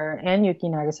Sam Kerr and Yuki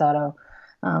Nagasato,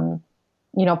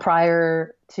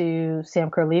 prior to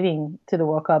Sam Kerr leaving to the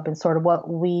World Cup, and sort of what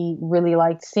we really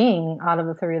liked seeing out of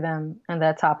the 3 of them and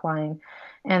that top line.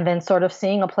 And then sort of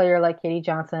seeing a player like Katie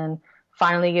Johnson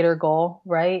finally get her goal,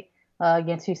 right,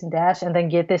 against Houston Dash, and then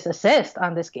get this assist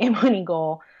on this game-winning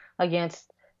goal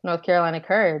against North Carolina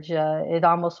Courage. It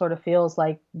almost sort of feels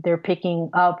like they're picking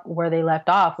up where they left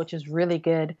off, which is really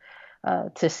good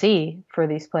to see for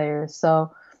these players.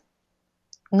 So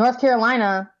North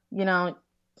Carolina,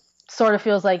 sort of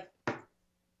feels like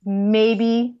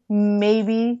maybe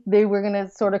they were going to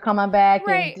sort of come on back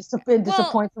and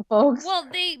disappoint some folks. Well,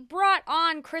 they brought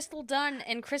on Crystal Dunn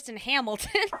and Kristen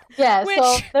Hamilton. Yeah, which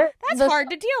so that's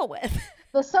hard to deal with.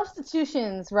 The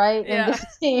substitutions, right, in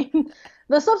this game,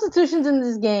 the substitutions in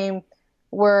this game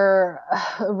were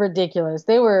ridiculous.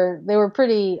 They were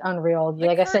pretty unreal.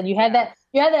 Like I said, you had that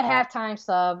halftime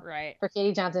sub for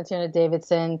Katie Johnson, Tierna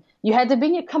Davidson. You had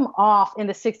Dabinia come off in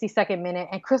the 62nd minute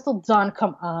and Crystal Dunn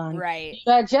come on. Right.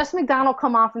 You had Jess McDonald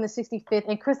come off in the 65th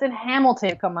and Kristen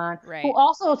Hamilton come on, who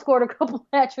also scored a couple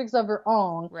hat tricks of her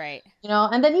own. Right.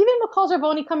 And then even Nicole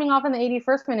Zerboni coming off in the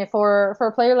 81st minute for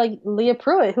a player like Leah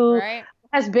Pruitt, who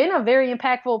has been a very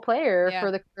impactful player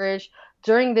for the Courage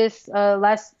during this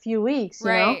last few weeks, you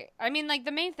know? Right. I mean, like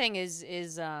the main thing is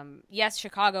yes,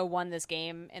 Chicago won this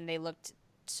game and they looked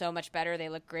so much better. They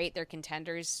look great. They're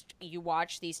contenders. You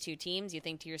watch these two teams, you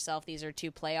think to yourself, these are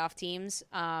two playoff teams.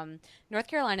 North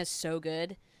Carolina's so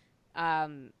good.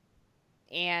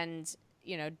 And,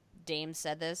 you know, Dame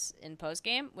said this in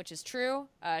postgame, which is true.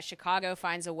 Chicago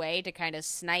finds a way to kind of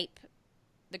snipe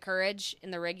the Courage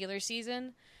in the regular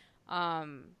season.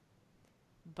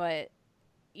 But,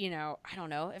 you know, I don't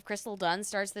know. If Crystal Dunn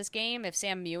starts this game, if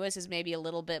Sam Mewis is maybe a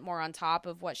little bit more on top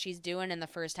of what she's doing in the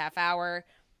first half hour,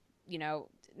 you know,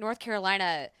 North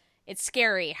Carolina, it's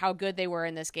scary how good they were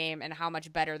in this game and how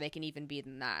much better they can even be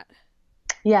than that.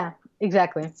 Yeah,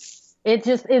 exactly. It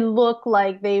looked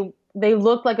like they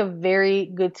looked like a very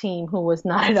good team who was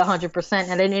not at 100%.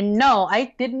 And I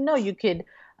didn't know you could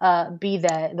be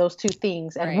those two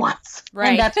things at once.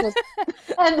 Right.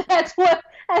 And that's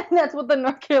what the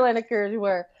North Carolina Courage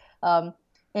were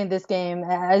in this game.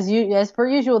 As per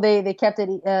usual, they kept it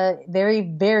very,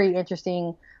 very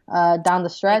interesting down the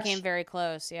stretch. They came very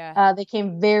close, yeah. They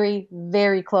came very,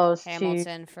 very close.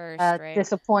 Hamilton first, right?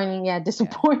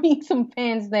 Disappointing some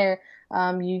fans there.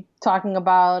 You talking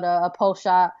about a post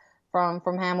shot from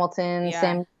Hamilton, yeah.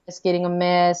 Sam getting a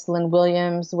miss, Lynn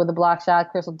Williams with a block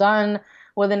shot, Crystal Dunn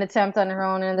with an attempt on her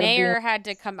own. Nair had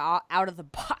to come out of the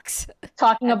box.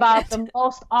 Talking about the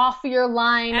most off your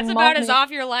line. That's about as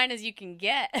off your line as you can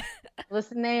get.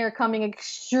 Listen, Nair coming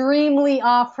extremely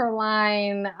off her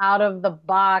line, out of the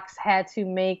box, had to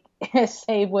make a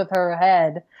save with her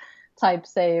head type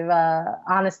save.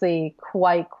 Honestly,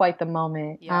 quite the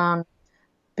moment. Yeah.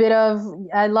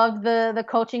 I love the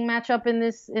coaching matchup in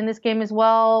this game as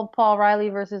well. Paul Riley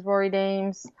versus Rory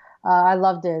Dames. I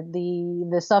loved it.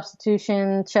 The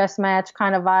substitution chess match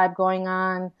kind of vibe going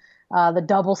on. The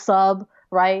double sub,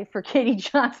 right, for Katie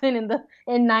Johnson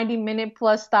in 90-minute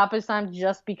plus stoppage time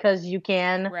just because you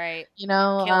can. Right. You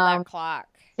know, kill that clock.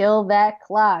 Kill that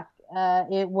clock.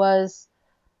 It was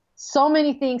so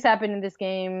many things happened in this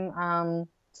game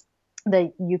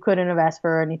that you couldn't have asked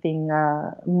for anything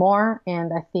more.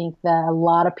 And I think that a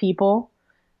lot of people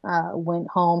went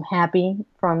home happy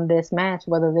from this match,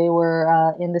 whether they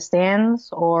were in the stands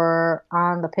or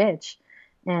on the pitch.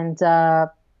 And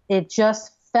it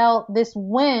just felt, this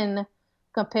win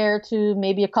compared to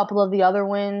maybe a couple of the other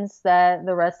wins that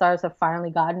the Red Stars have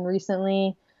finally gotten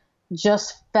recently,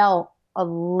 just felt a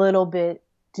little bit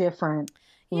different.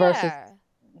 Yeah. Versus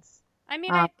I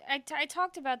mean, I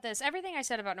talked about this. Everything I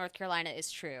said about North Carolina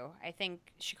is true. I think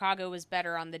Chicago was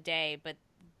better on the day, but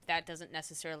that doesn't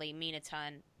necessarily mean a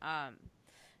ton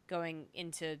going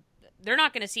into. They're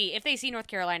not going to see, if they see North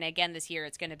Carolina again this year,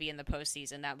 it's going to be in the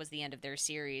postseason. That was the end of their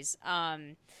series.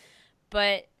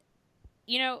 But,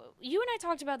 you know, you and I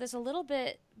talked about this a little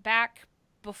bit back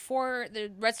before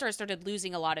the Red Stars started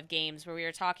losing a lot of games, where we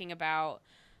were talking about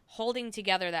holding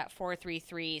together that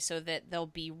 4-3-3 so that they'll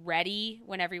be ready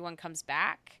when everyone comes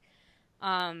back.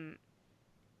 And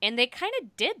they kind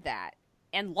of did that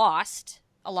and lost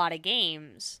a lot of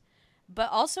games. But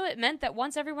also it meant that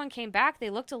once everyone came back, they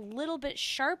looked a little bit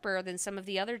sharper than some of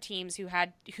the other teams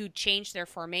who changed their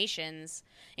formations,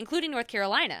 including North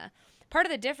Carolina. Part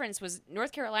of the difference was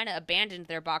North Carolina abandoned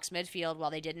their box midfield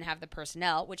while they didn't have the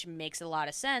personnel, which makes a lot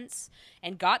of sense,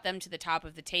 and got them to the top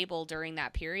of the table during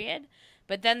that period.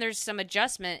 But then there's some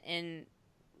adjustment in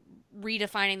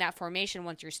redefining that formation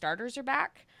once your starters are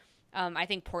back. I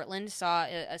think Portland saw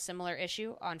a similar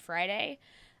issue on Friday,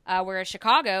 whereas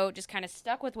Chicago just kind of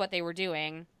stuck with what they were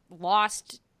doing,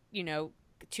 lost, you know,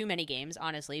 too many games,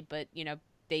 honestly, but, you know,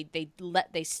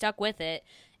 they stuck with it.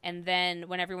 And then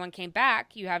when everyone came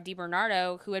back, you have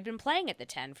DiBernardo, who had been playing at the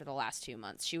 10 for the last 2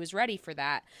 months. She was ready for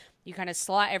that. You kind of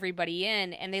slot everybody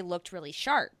in, and they looked really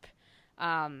sharp.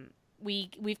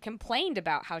 We've complained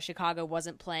about how Chicago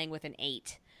wasn't playing with an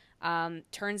 8.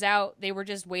 Turns out they were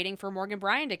just waiting for Morgan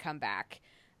Bryan to come back.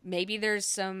 Maybe there's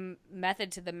some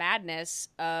method to the madness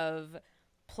of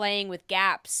playing with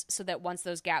gaps so that once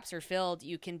those gaps are filled,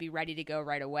 you can be ready to go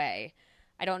right away.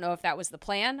 I don't know if that was the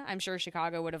plan. I'm sure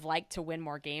Chicago would have liked to win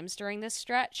more games during this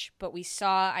stretch, but we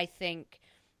saw, I think,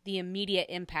 the immediate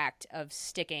impact of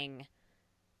sticking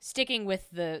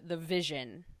with the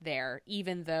vision there,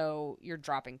 even though you're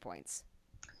dropping points.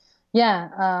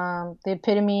 Yeah, the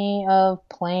epitome of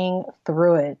playing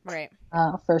through it, right?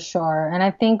 For sure. And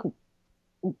I think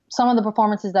some of the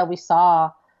performances that we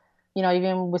saw, you know,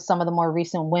 even with some of the more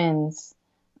recent wins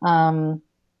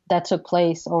that took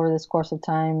place over this course of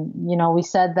time, you know, we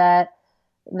said that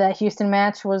that Houston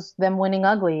match was them winning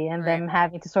ugly and Right. them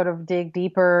having to sort of dig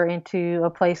deeper into a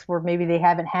place where maybe they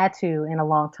haven't had to in a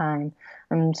long time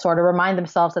and sort of remind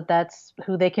themselves that that's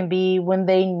who they can be when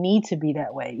they need to be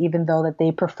that way, even though that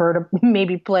they prefer to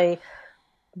maybe play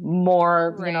more,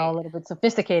 a Right. little bit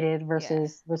sophisticated Yeah.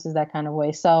 versus that kind of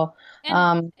way. So, And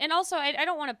um, and also I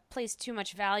don't want to place too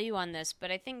much value on this,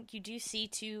 but I think you do see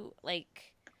too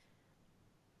like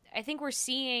I think we're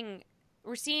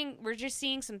just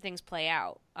seeing some things play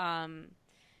out.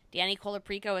 Danny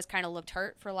Colaprico has kind of looked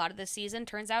hurt for a lot of this season.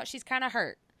 Turns out she's kind of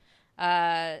hurt.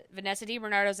 Vanessa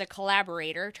DiBernardo's a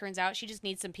collaborator. Turns out she just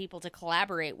needs some people to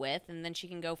collaborate with, and then she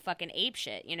can go fucking ape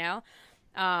shit, you know?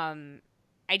 Um,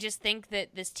 I just think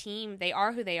that this team, they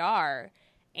are who they are,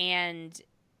 and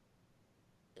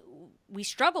we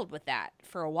struggled with that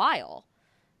for a while.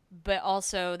 But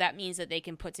also, that means that they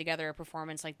can put together a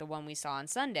performance like the one we saw on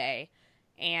Sunday,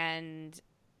 and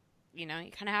you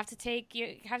kind of have to take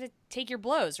your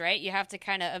blows, right? You have to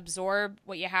kind of absorb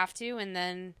what you have to, and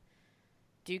then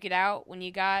duke it out when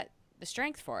you got the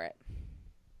strength for it.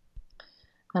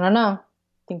 I don't know.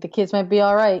 I think the kids might be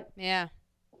all right. Yeah.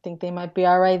 I think they might be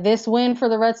all right. This win for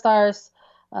the Red Stars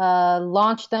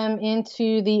launched them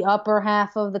into the upper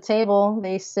half of the table.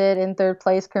 They sit in third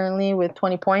place currently with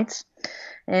 20 points.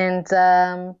 And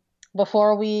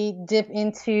before we dip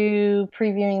into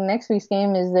previewing next week's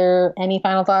game, is there any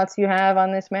final thoughts you have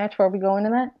on this match before we go into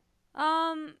that?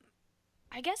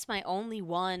 I guess my only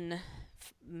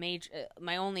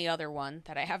other one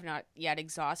that I have not yet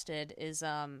exhausted is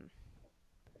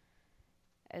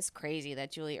it's crazy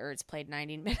that Julie Ertz played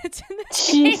 90 minutes in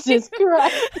this game. Jesus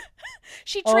Christ.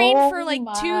 She trained for Oh like 2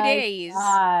 my days.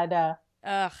 God.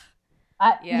 Ugh.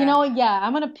 Yeah.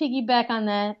 I'm going to piggyback on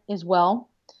that as well.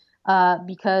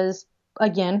 Because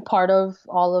again, part of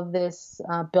all of this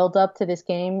build up to this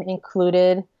game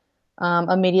included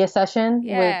a media session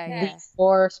with these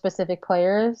four specific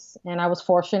players, and I was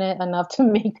fortunate enough to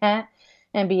make that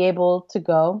and be able to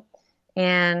go.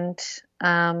 And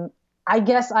I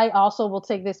guess I also will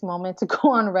take this moment to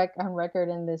go on record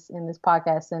in this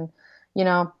podcast, and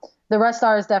the Red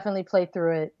Stars definitely played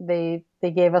through it. They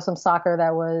gave us some soccer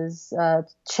that was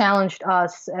challenged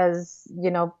us as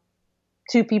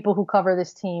two people who cover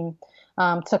this team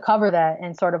to cover that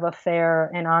in sort of a fair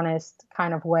and honest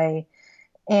kind of way.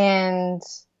 And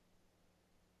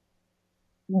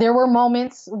there were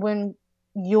moments when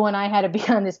you and I had to be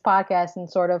on this podcast and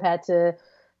sort of had to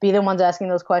be the ones asking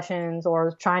those questions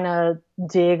or trying to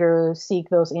dig or seek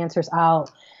those answers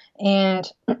out. And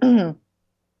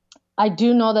I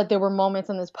do know that there were moments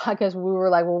on this podcast where we were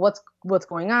like, well, what's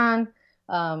going on?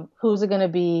 Who's it going to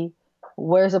be?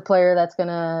 Where's a player that's going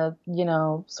to,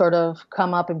 sort of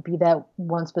come up and be that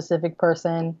one specific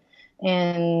person?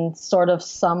 And sort of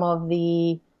some of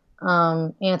the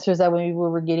answers that we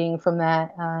were getting from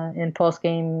that in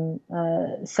post-game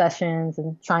sessions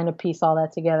and trying to piece all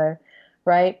that together,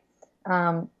 right?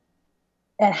 And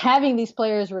having these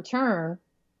players return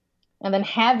and then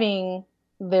having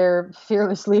their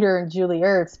fearless leader in Julie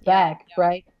Ertz back,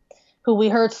 right? Who we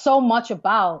heard so much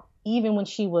about even when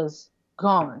she was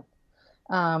gone.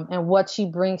 And what she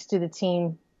brings to the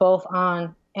team both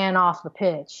on and off the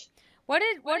pitch. What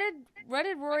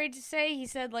did Rory say? He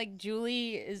said like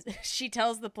she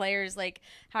tells the players like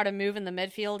how to move in the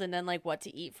midfield and then like what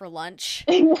to eat for lunch.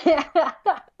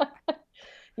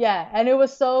 Yeah, and it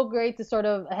was so great to sort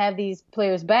of have these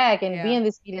players back and be in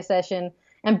this media session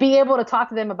and be able to talk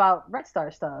to them about Red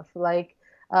Star stuff. Like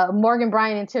Morgan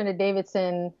Bryant and Tierna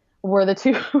Davidson were the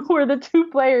two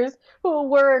players who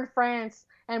were in France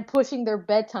and pushing their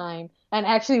bedtime and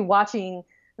actually watching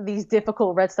these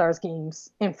difficult Red Stars games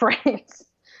in France.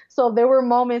 So there were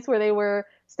moments where they were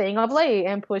staying up late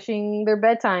and pushing their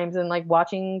bedtimes and like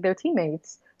watching their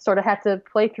teammates sort of had to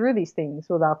play through these things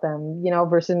without them,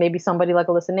 versus maybe somebody like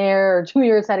Alyssa Nair or Julie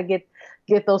Ertz had to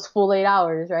get those full 8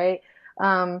 hours, right?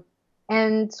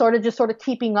 And sort of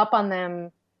keeping up on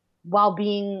them while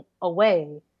being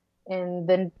away. And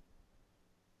then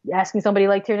asking somebody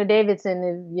like Tierna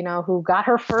Davidson, who got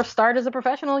her first start as a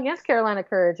professional against Carolina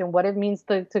Courage and what it means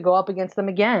to go up against them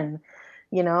again,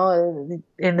 in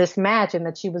this match, and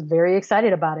that she was very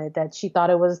excited about it, that she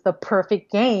thought it was the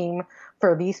perfect game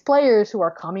for these players who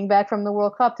are coming back from the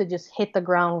World Cup to just hit the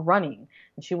ground running.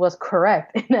 And she was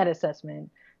correct in that assessment.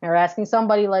 And we're asking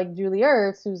somebody like Julie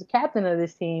Ertz, who's the captain of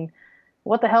this team,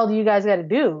 what the hell do you guys got to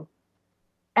do?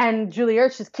 And Julie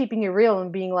Ertz just keeping it real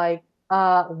and being like,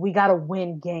 we got to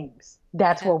win games.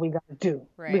 That's what we got to do.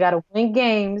 Right. We got to win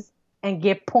games and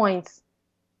get points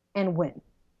and win.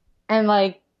 And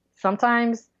like,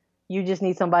 sometimes you just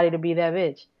need somebody to be that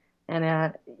bitch.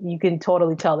 and you can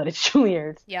totally tell that it's Julie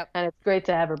Ertz. Yep. And it's great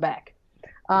to have her back.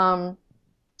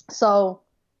 So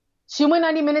she went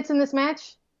 90 minutes in this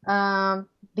match. The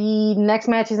next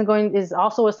match is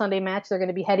also a Sunday match. They're going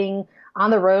to be heading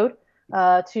on the road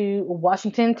to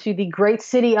Washington, to the great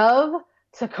city of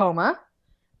Tacoma,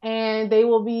 and they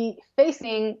will be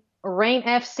facing Reign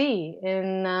FC.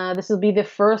 And this will be the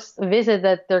first visit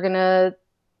that they're going to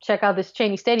check out this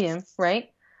Cheney Stadium, right?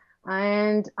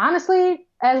 And honestly,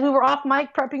 as we were off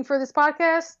mic prepping for this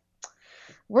podcast,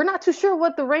 we're not too sure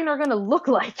what the Reign are going to look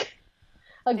like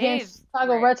against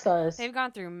Chicago Red Stars. They've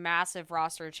gone through massive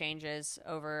roster changes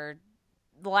over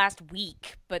the last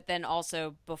week, but then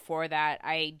also before that,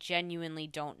 I genuinely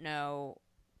don't know.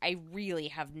 I really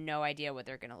have no idea what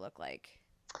they're going to look like.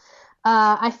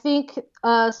 I think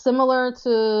similar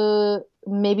to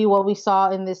maybe what we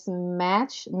saw in this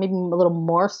match, maybe a little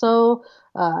more so.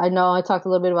 I know I talked a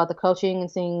little bit about the coaching and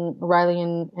seeing Riley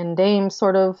and Dame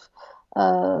sort of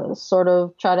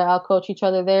try to outcoach each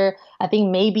other there. I think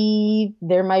maybe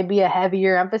there might be a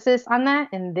heavier emphasis on that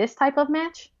in this type of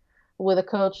match with a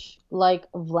coach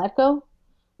like Vlatko.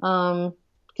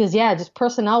 Because just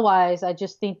personnel wise, I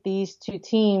just think these two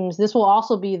teams, this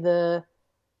will be the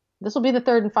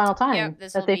third and final time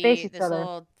that they face each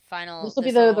other. This will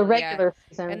be the regular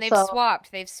season. And they've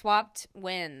swapped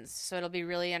wins, so it'll be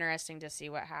really interesting to see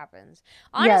what happens.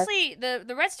 Honestly,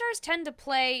 the Red Stars tend to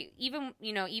play, even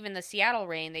the Seattle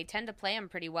Reign, they tend to play them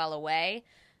pretty well away.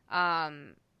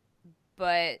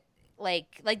 But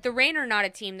like the Reign are not a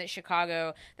team that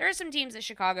Chicago, there are some teams that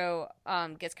Chicago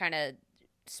gets kind of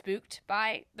spooked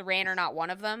by. The Reign are not one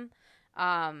of them.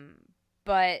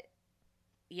 But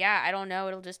yeah, I don't know.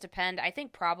 It'll just depend. I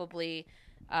think probably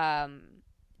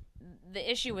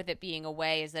the issue with it being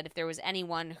away is that if there was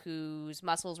anyone whose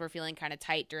muscles were feeling kind of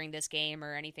tight during this game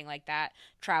or anything like that,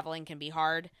 traveling can be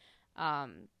hard.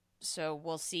 So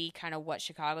we'll see kind of what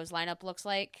Chicago's lineup looks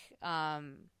like.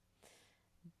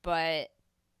 But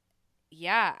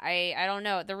yeah, I don't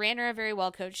know. The Reign are a very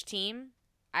well coached team.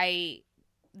 I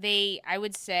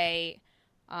would say,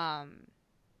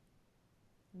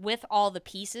 with all the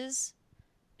pieces,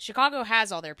 Chicago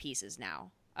has all their pieces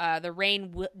now. The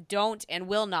Reign don't and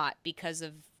will not because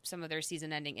of some of their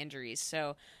season-ending injuries.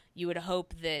 So you would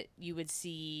hope that you would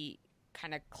see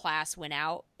kind of class win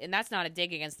out. And that's not a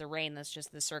dig against the Reign. That's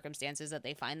just the circumstances that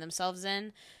they find themselves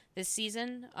in this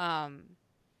season.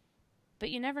 But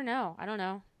you never know. I don't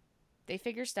know. They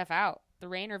figure stuff out. The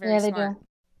Reign are very smart. They do.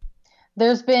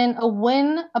 There's been a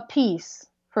win apiece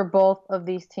for both of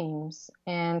these teams.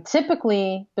 And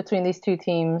typically between these two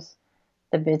teams,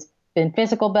 it's been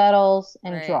physical battles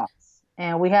and draws.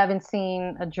 And we haven't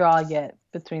seen a draw yet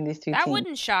between these two teams. That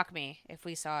wouldn't shock me if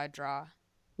we saw a draw.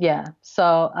 Yeah.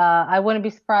 So I wouldn't be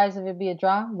surprised if it'd be a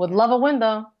draw. Would love a win,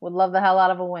 though. Would love the hell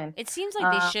out of a win. It seems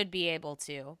like they should be able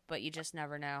to, but you just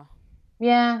never know.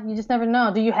 Yeah, you just never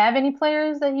know. Do you have any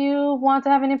players that you want to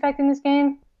have an impact in this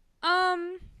game?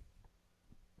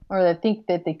 Or that think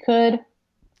that they could?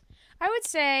 I would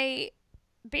say,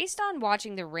 based on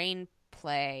watching the Reign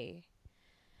play,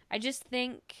 I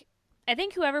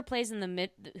think whoever plays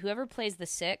the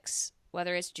 6,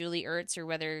 whether it's Julie Ertz or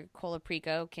whether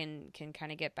Colaprico can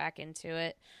kind of get back into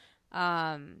it.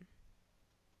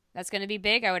 That's going to be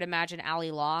big. I would imagine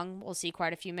Allie Long will see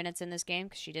quite a few minutes in this game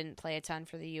because she didn't play a ton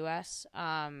for the U.S.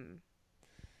 And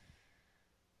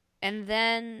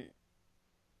then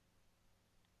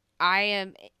I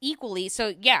am equally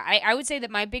so. Yeah, I would say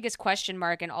that my biggest question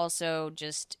mark, and also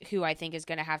just who I think is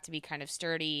going to have to be kind of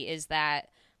sturdy, is that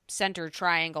center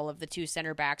triangle of the two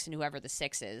center backs and whoever the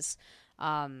 6 is.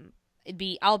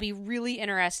 I'll be really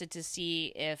interested to see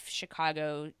if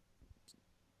Chicago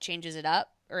changes it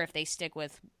up or if they stick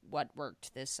with what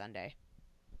worked this Sunday.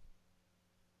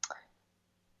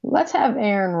 Let's have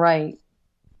Aaron Wright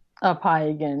up high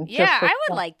again. Yeah, I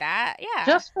would like that. Yeah,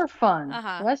 just for fun.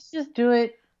 Let's just do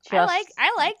it. I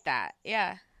like that.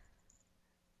 Yeah.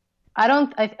 I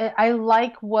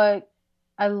like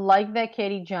that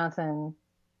Katie Johnson,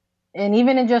 and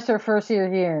even in just her first year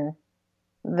here,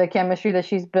 the chemistry that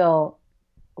she's built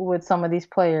with some of these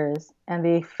players and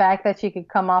the fact that she could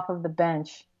come off of the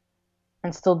bench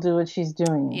and still do what she's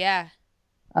doing. Yeah.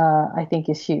 I think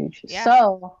is huge. Yeah.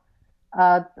 So,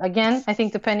 again, I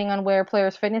think depending on where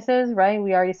players' fitness is, right?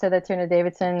 We already said that Tierna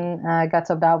Davidson got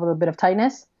subbed out with a bit of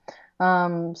tightness.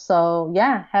 So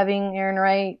yeah, having Aaron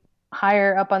Wright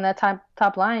higher up on that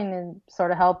top line and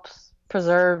sort of helps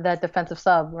preserve that defensive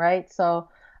sub, right? So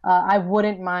I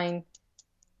wouldn't mind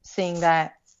seeing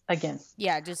that again.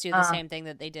 Yeah, just do the same thing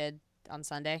that they did on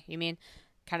Sunday. You mean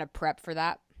kind of prep for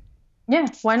that? Yeah,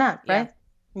 why not, right? Yeah.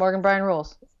 Morgan Bryan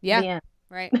rules. Yeah, the end.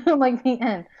 Right. Like the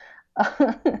end.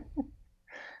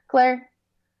 Claire,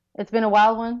 it's been a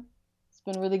wild one. It's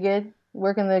been really good.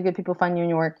 Where can the good people find you in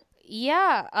your work?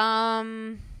 Yeah.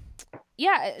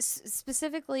 Yeah.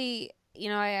 Specifically,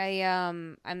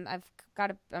 I'm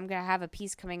gonna have a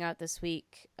piece coming out this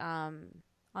week. On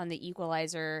the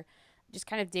Equalizer, just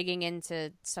kind of digging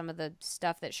into some of the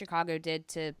stuff that Chicago did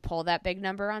to pull that big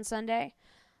number on Sunday.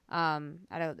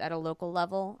 At a local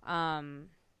level.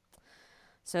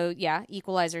 So yeah,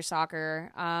 Equalizer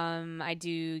Soccer. I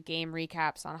do game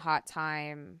recaps on Hot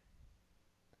Time,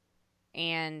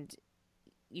 and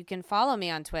you can follow me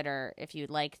on Twitter if you'd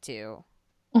like to.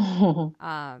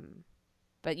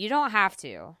 But you don't have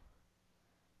to.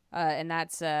 And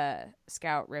that's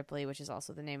Scout Ripley, which is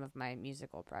also the name of my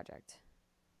musical project.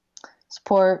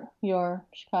 Support your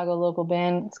Chicago local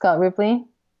band, Scout Ripley.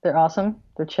 They're awesome.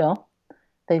 They're chill.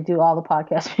 They do all the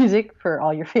podcast music for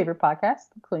all your favorite podcasts,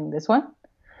 including this one.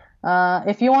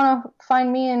 If you want to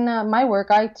find me in my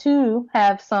work, I too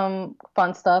have some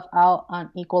fun stuff out on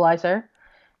Equalizer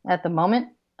at the moment.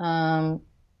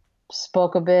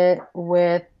 Spoke a bit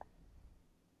with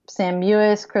Sam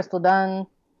Mewis, Crystal Dunn,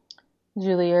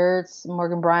 Julie Ertz,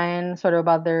 Morgan Bryan, sort of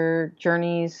about their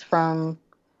journeys from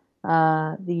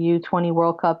the U20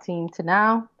 World Cup team to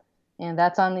now. And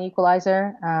that's on the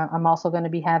Equalizer. I'm also going to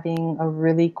be having a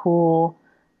really cool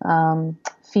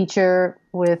feature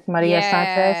with Maria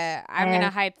Sanchez. I'm going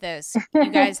to hype this. You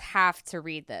guys have to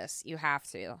read this. You have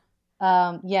to. You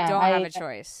don't have a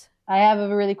choice. I have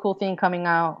a really cool thing coming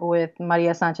out with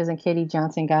Maria Sanchez and Katie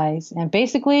Johnson, guys. And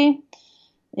basically,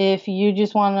 if you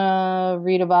just want to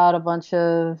read about a bunch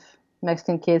of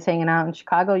Mexican kids hanging out in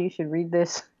Chicago, you should read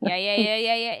this.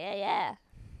 Yeah.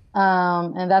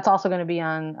 And that's also going to be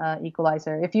on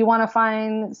Equalizer. If you want to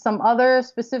find some other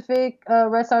specific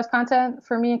Red Stars content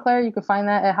for me and Claire, you can find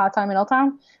that at Hot Time and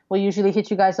L-Town. We'll usually hit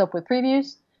you guys up with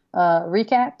previews,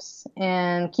 recaps,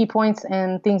 and key points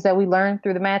and things that we learned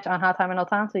through the match on Hot Time and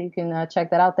L-Town, so you can check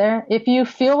that out there. If you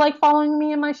feel like following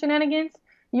me in my shenanigans,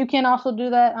 you can also do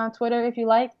that on Twitter if you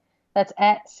like. That's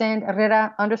at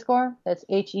Sandrera _. That's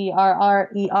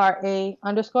HERRERA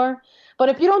 _. But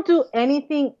if you don't do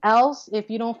anything else, if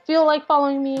you don't feel like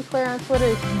following me and Claire on Twitter,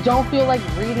 if you don't feel like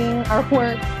reading our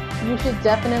work, you should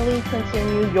definitely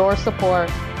continue your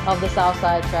support of the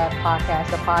Southside Trap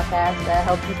podcast, a podcast that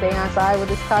helps you stay on side with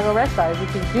the Chicago Red Stars. You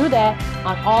can do that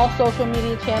on all social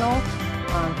media channels,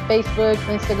 on Facebook,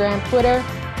 Instagram, Twitter,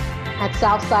 at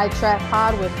Southside Trap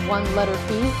Pod with one letter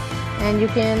P. And you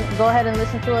can go ahead and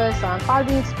listen to us on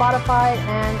Podbean, Spotify,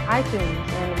 and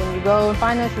iTunes. And when you go and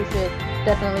find us, you should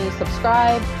definitely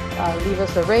subscribe, leave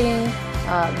us a rating.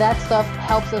 That stuff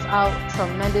helps us out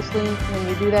tremendously when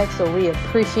you do that, so we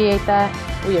appreciate that.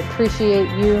 We appreciate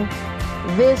you.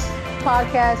 This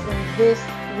podcast and this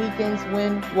weekend's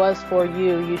win was for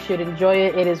you. You should enjoy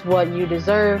it. It is what you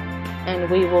deserve. And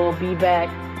we will be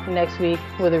back next week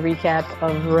with a recap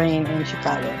of rain in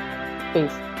Chicago.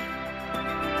 Peace.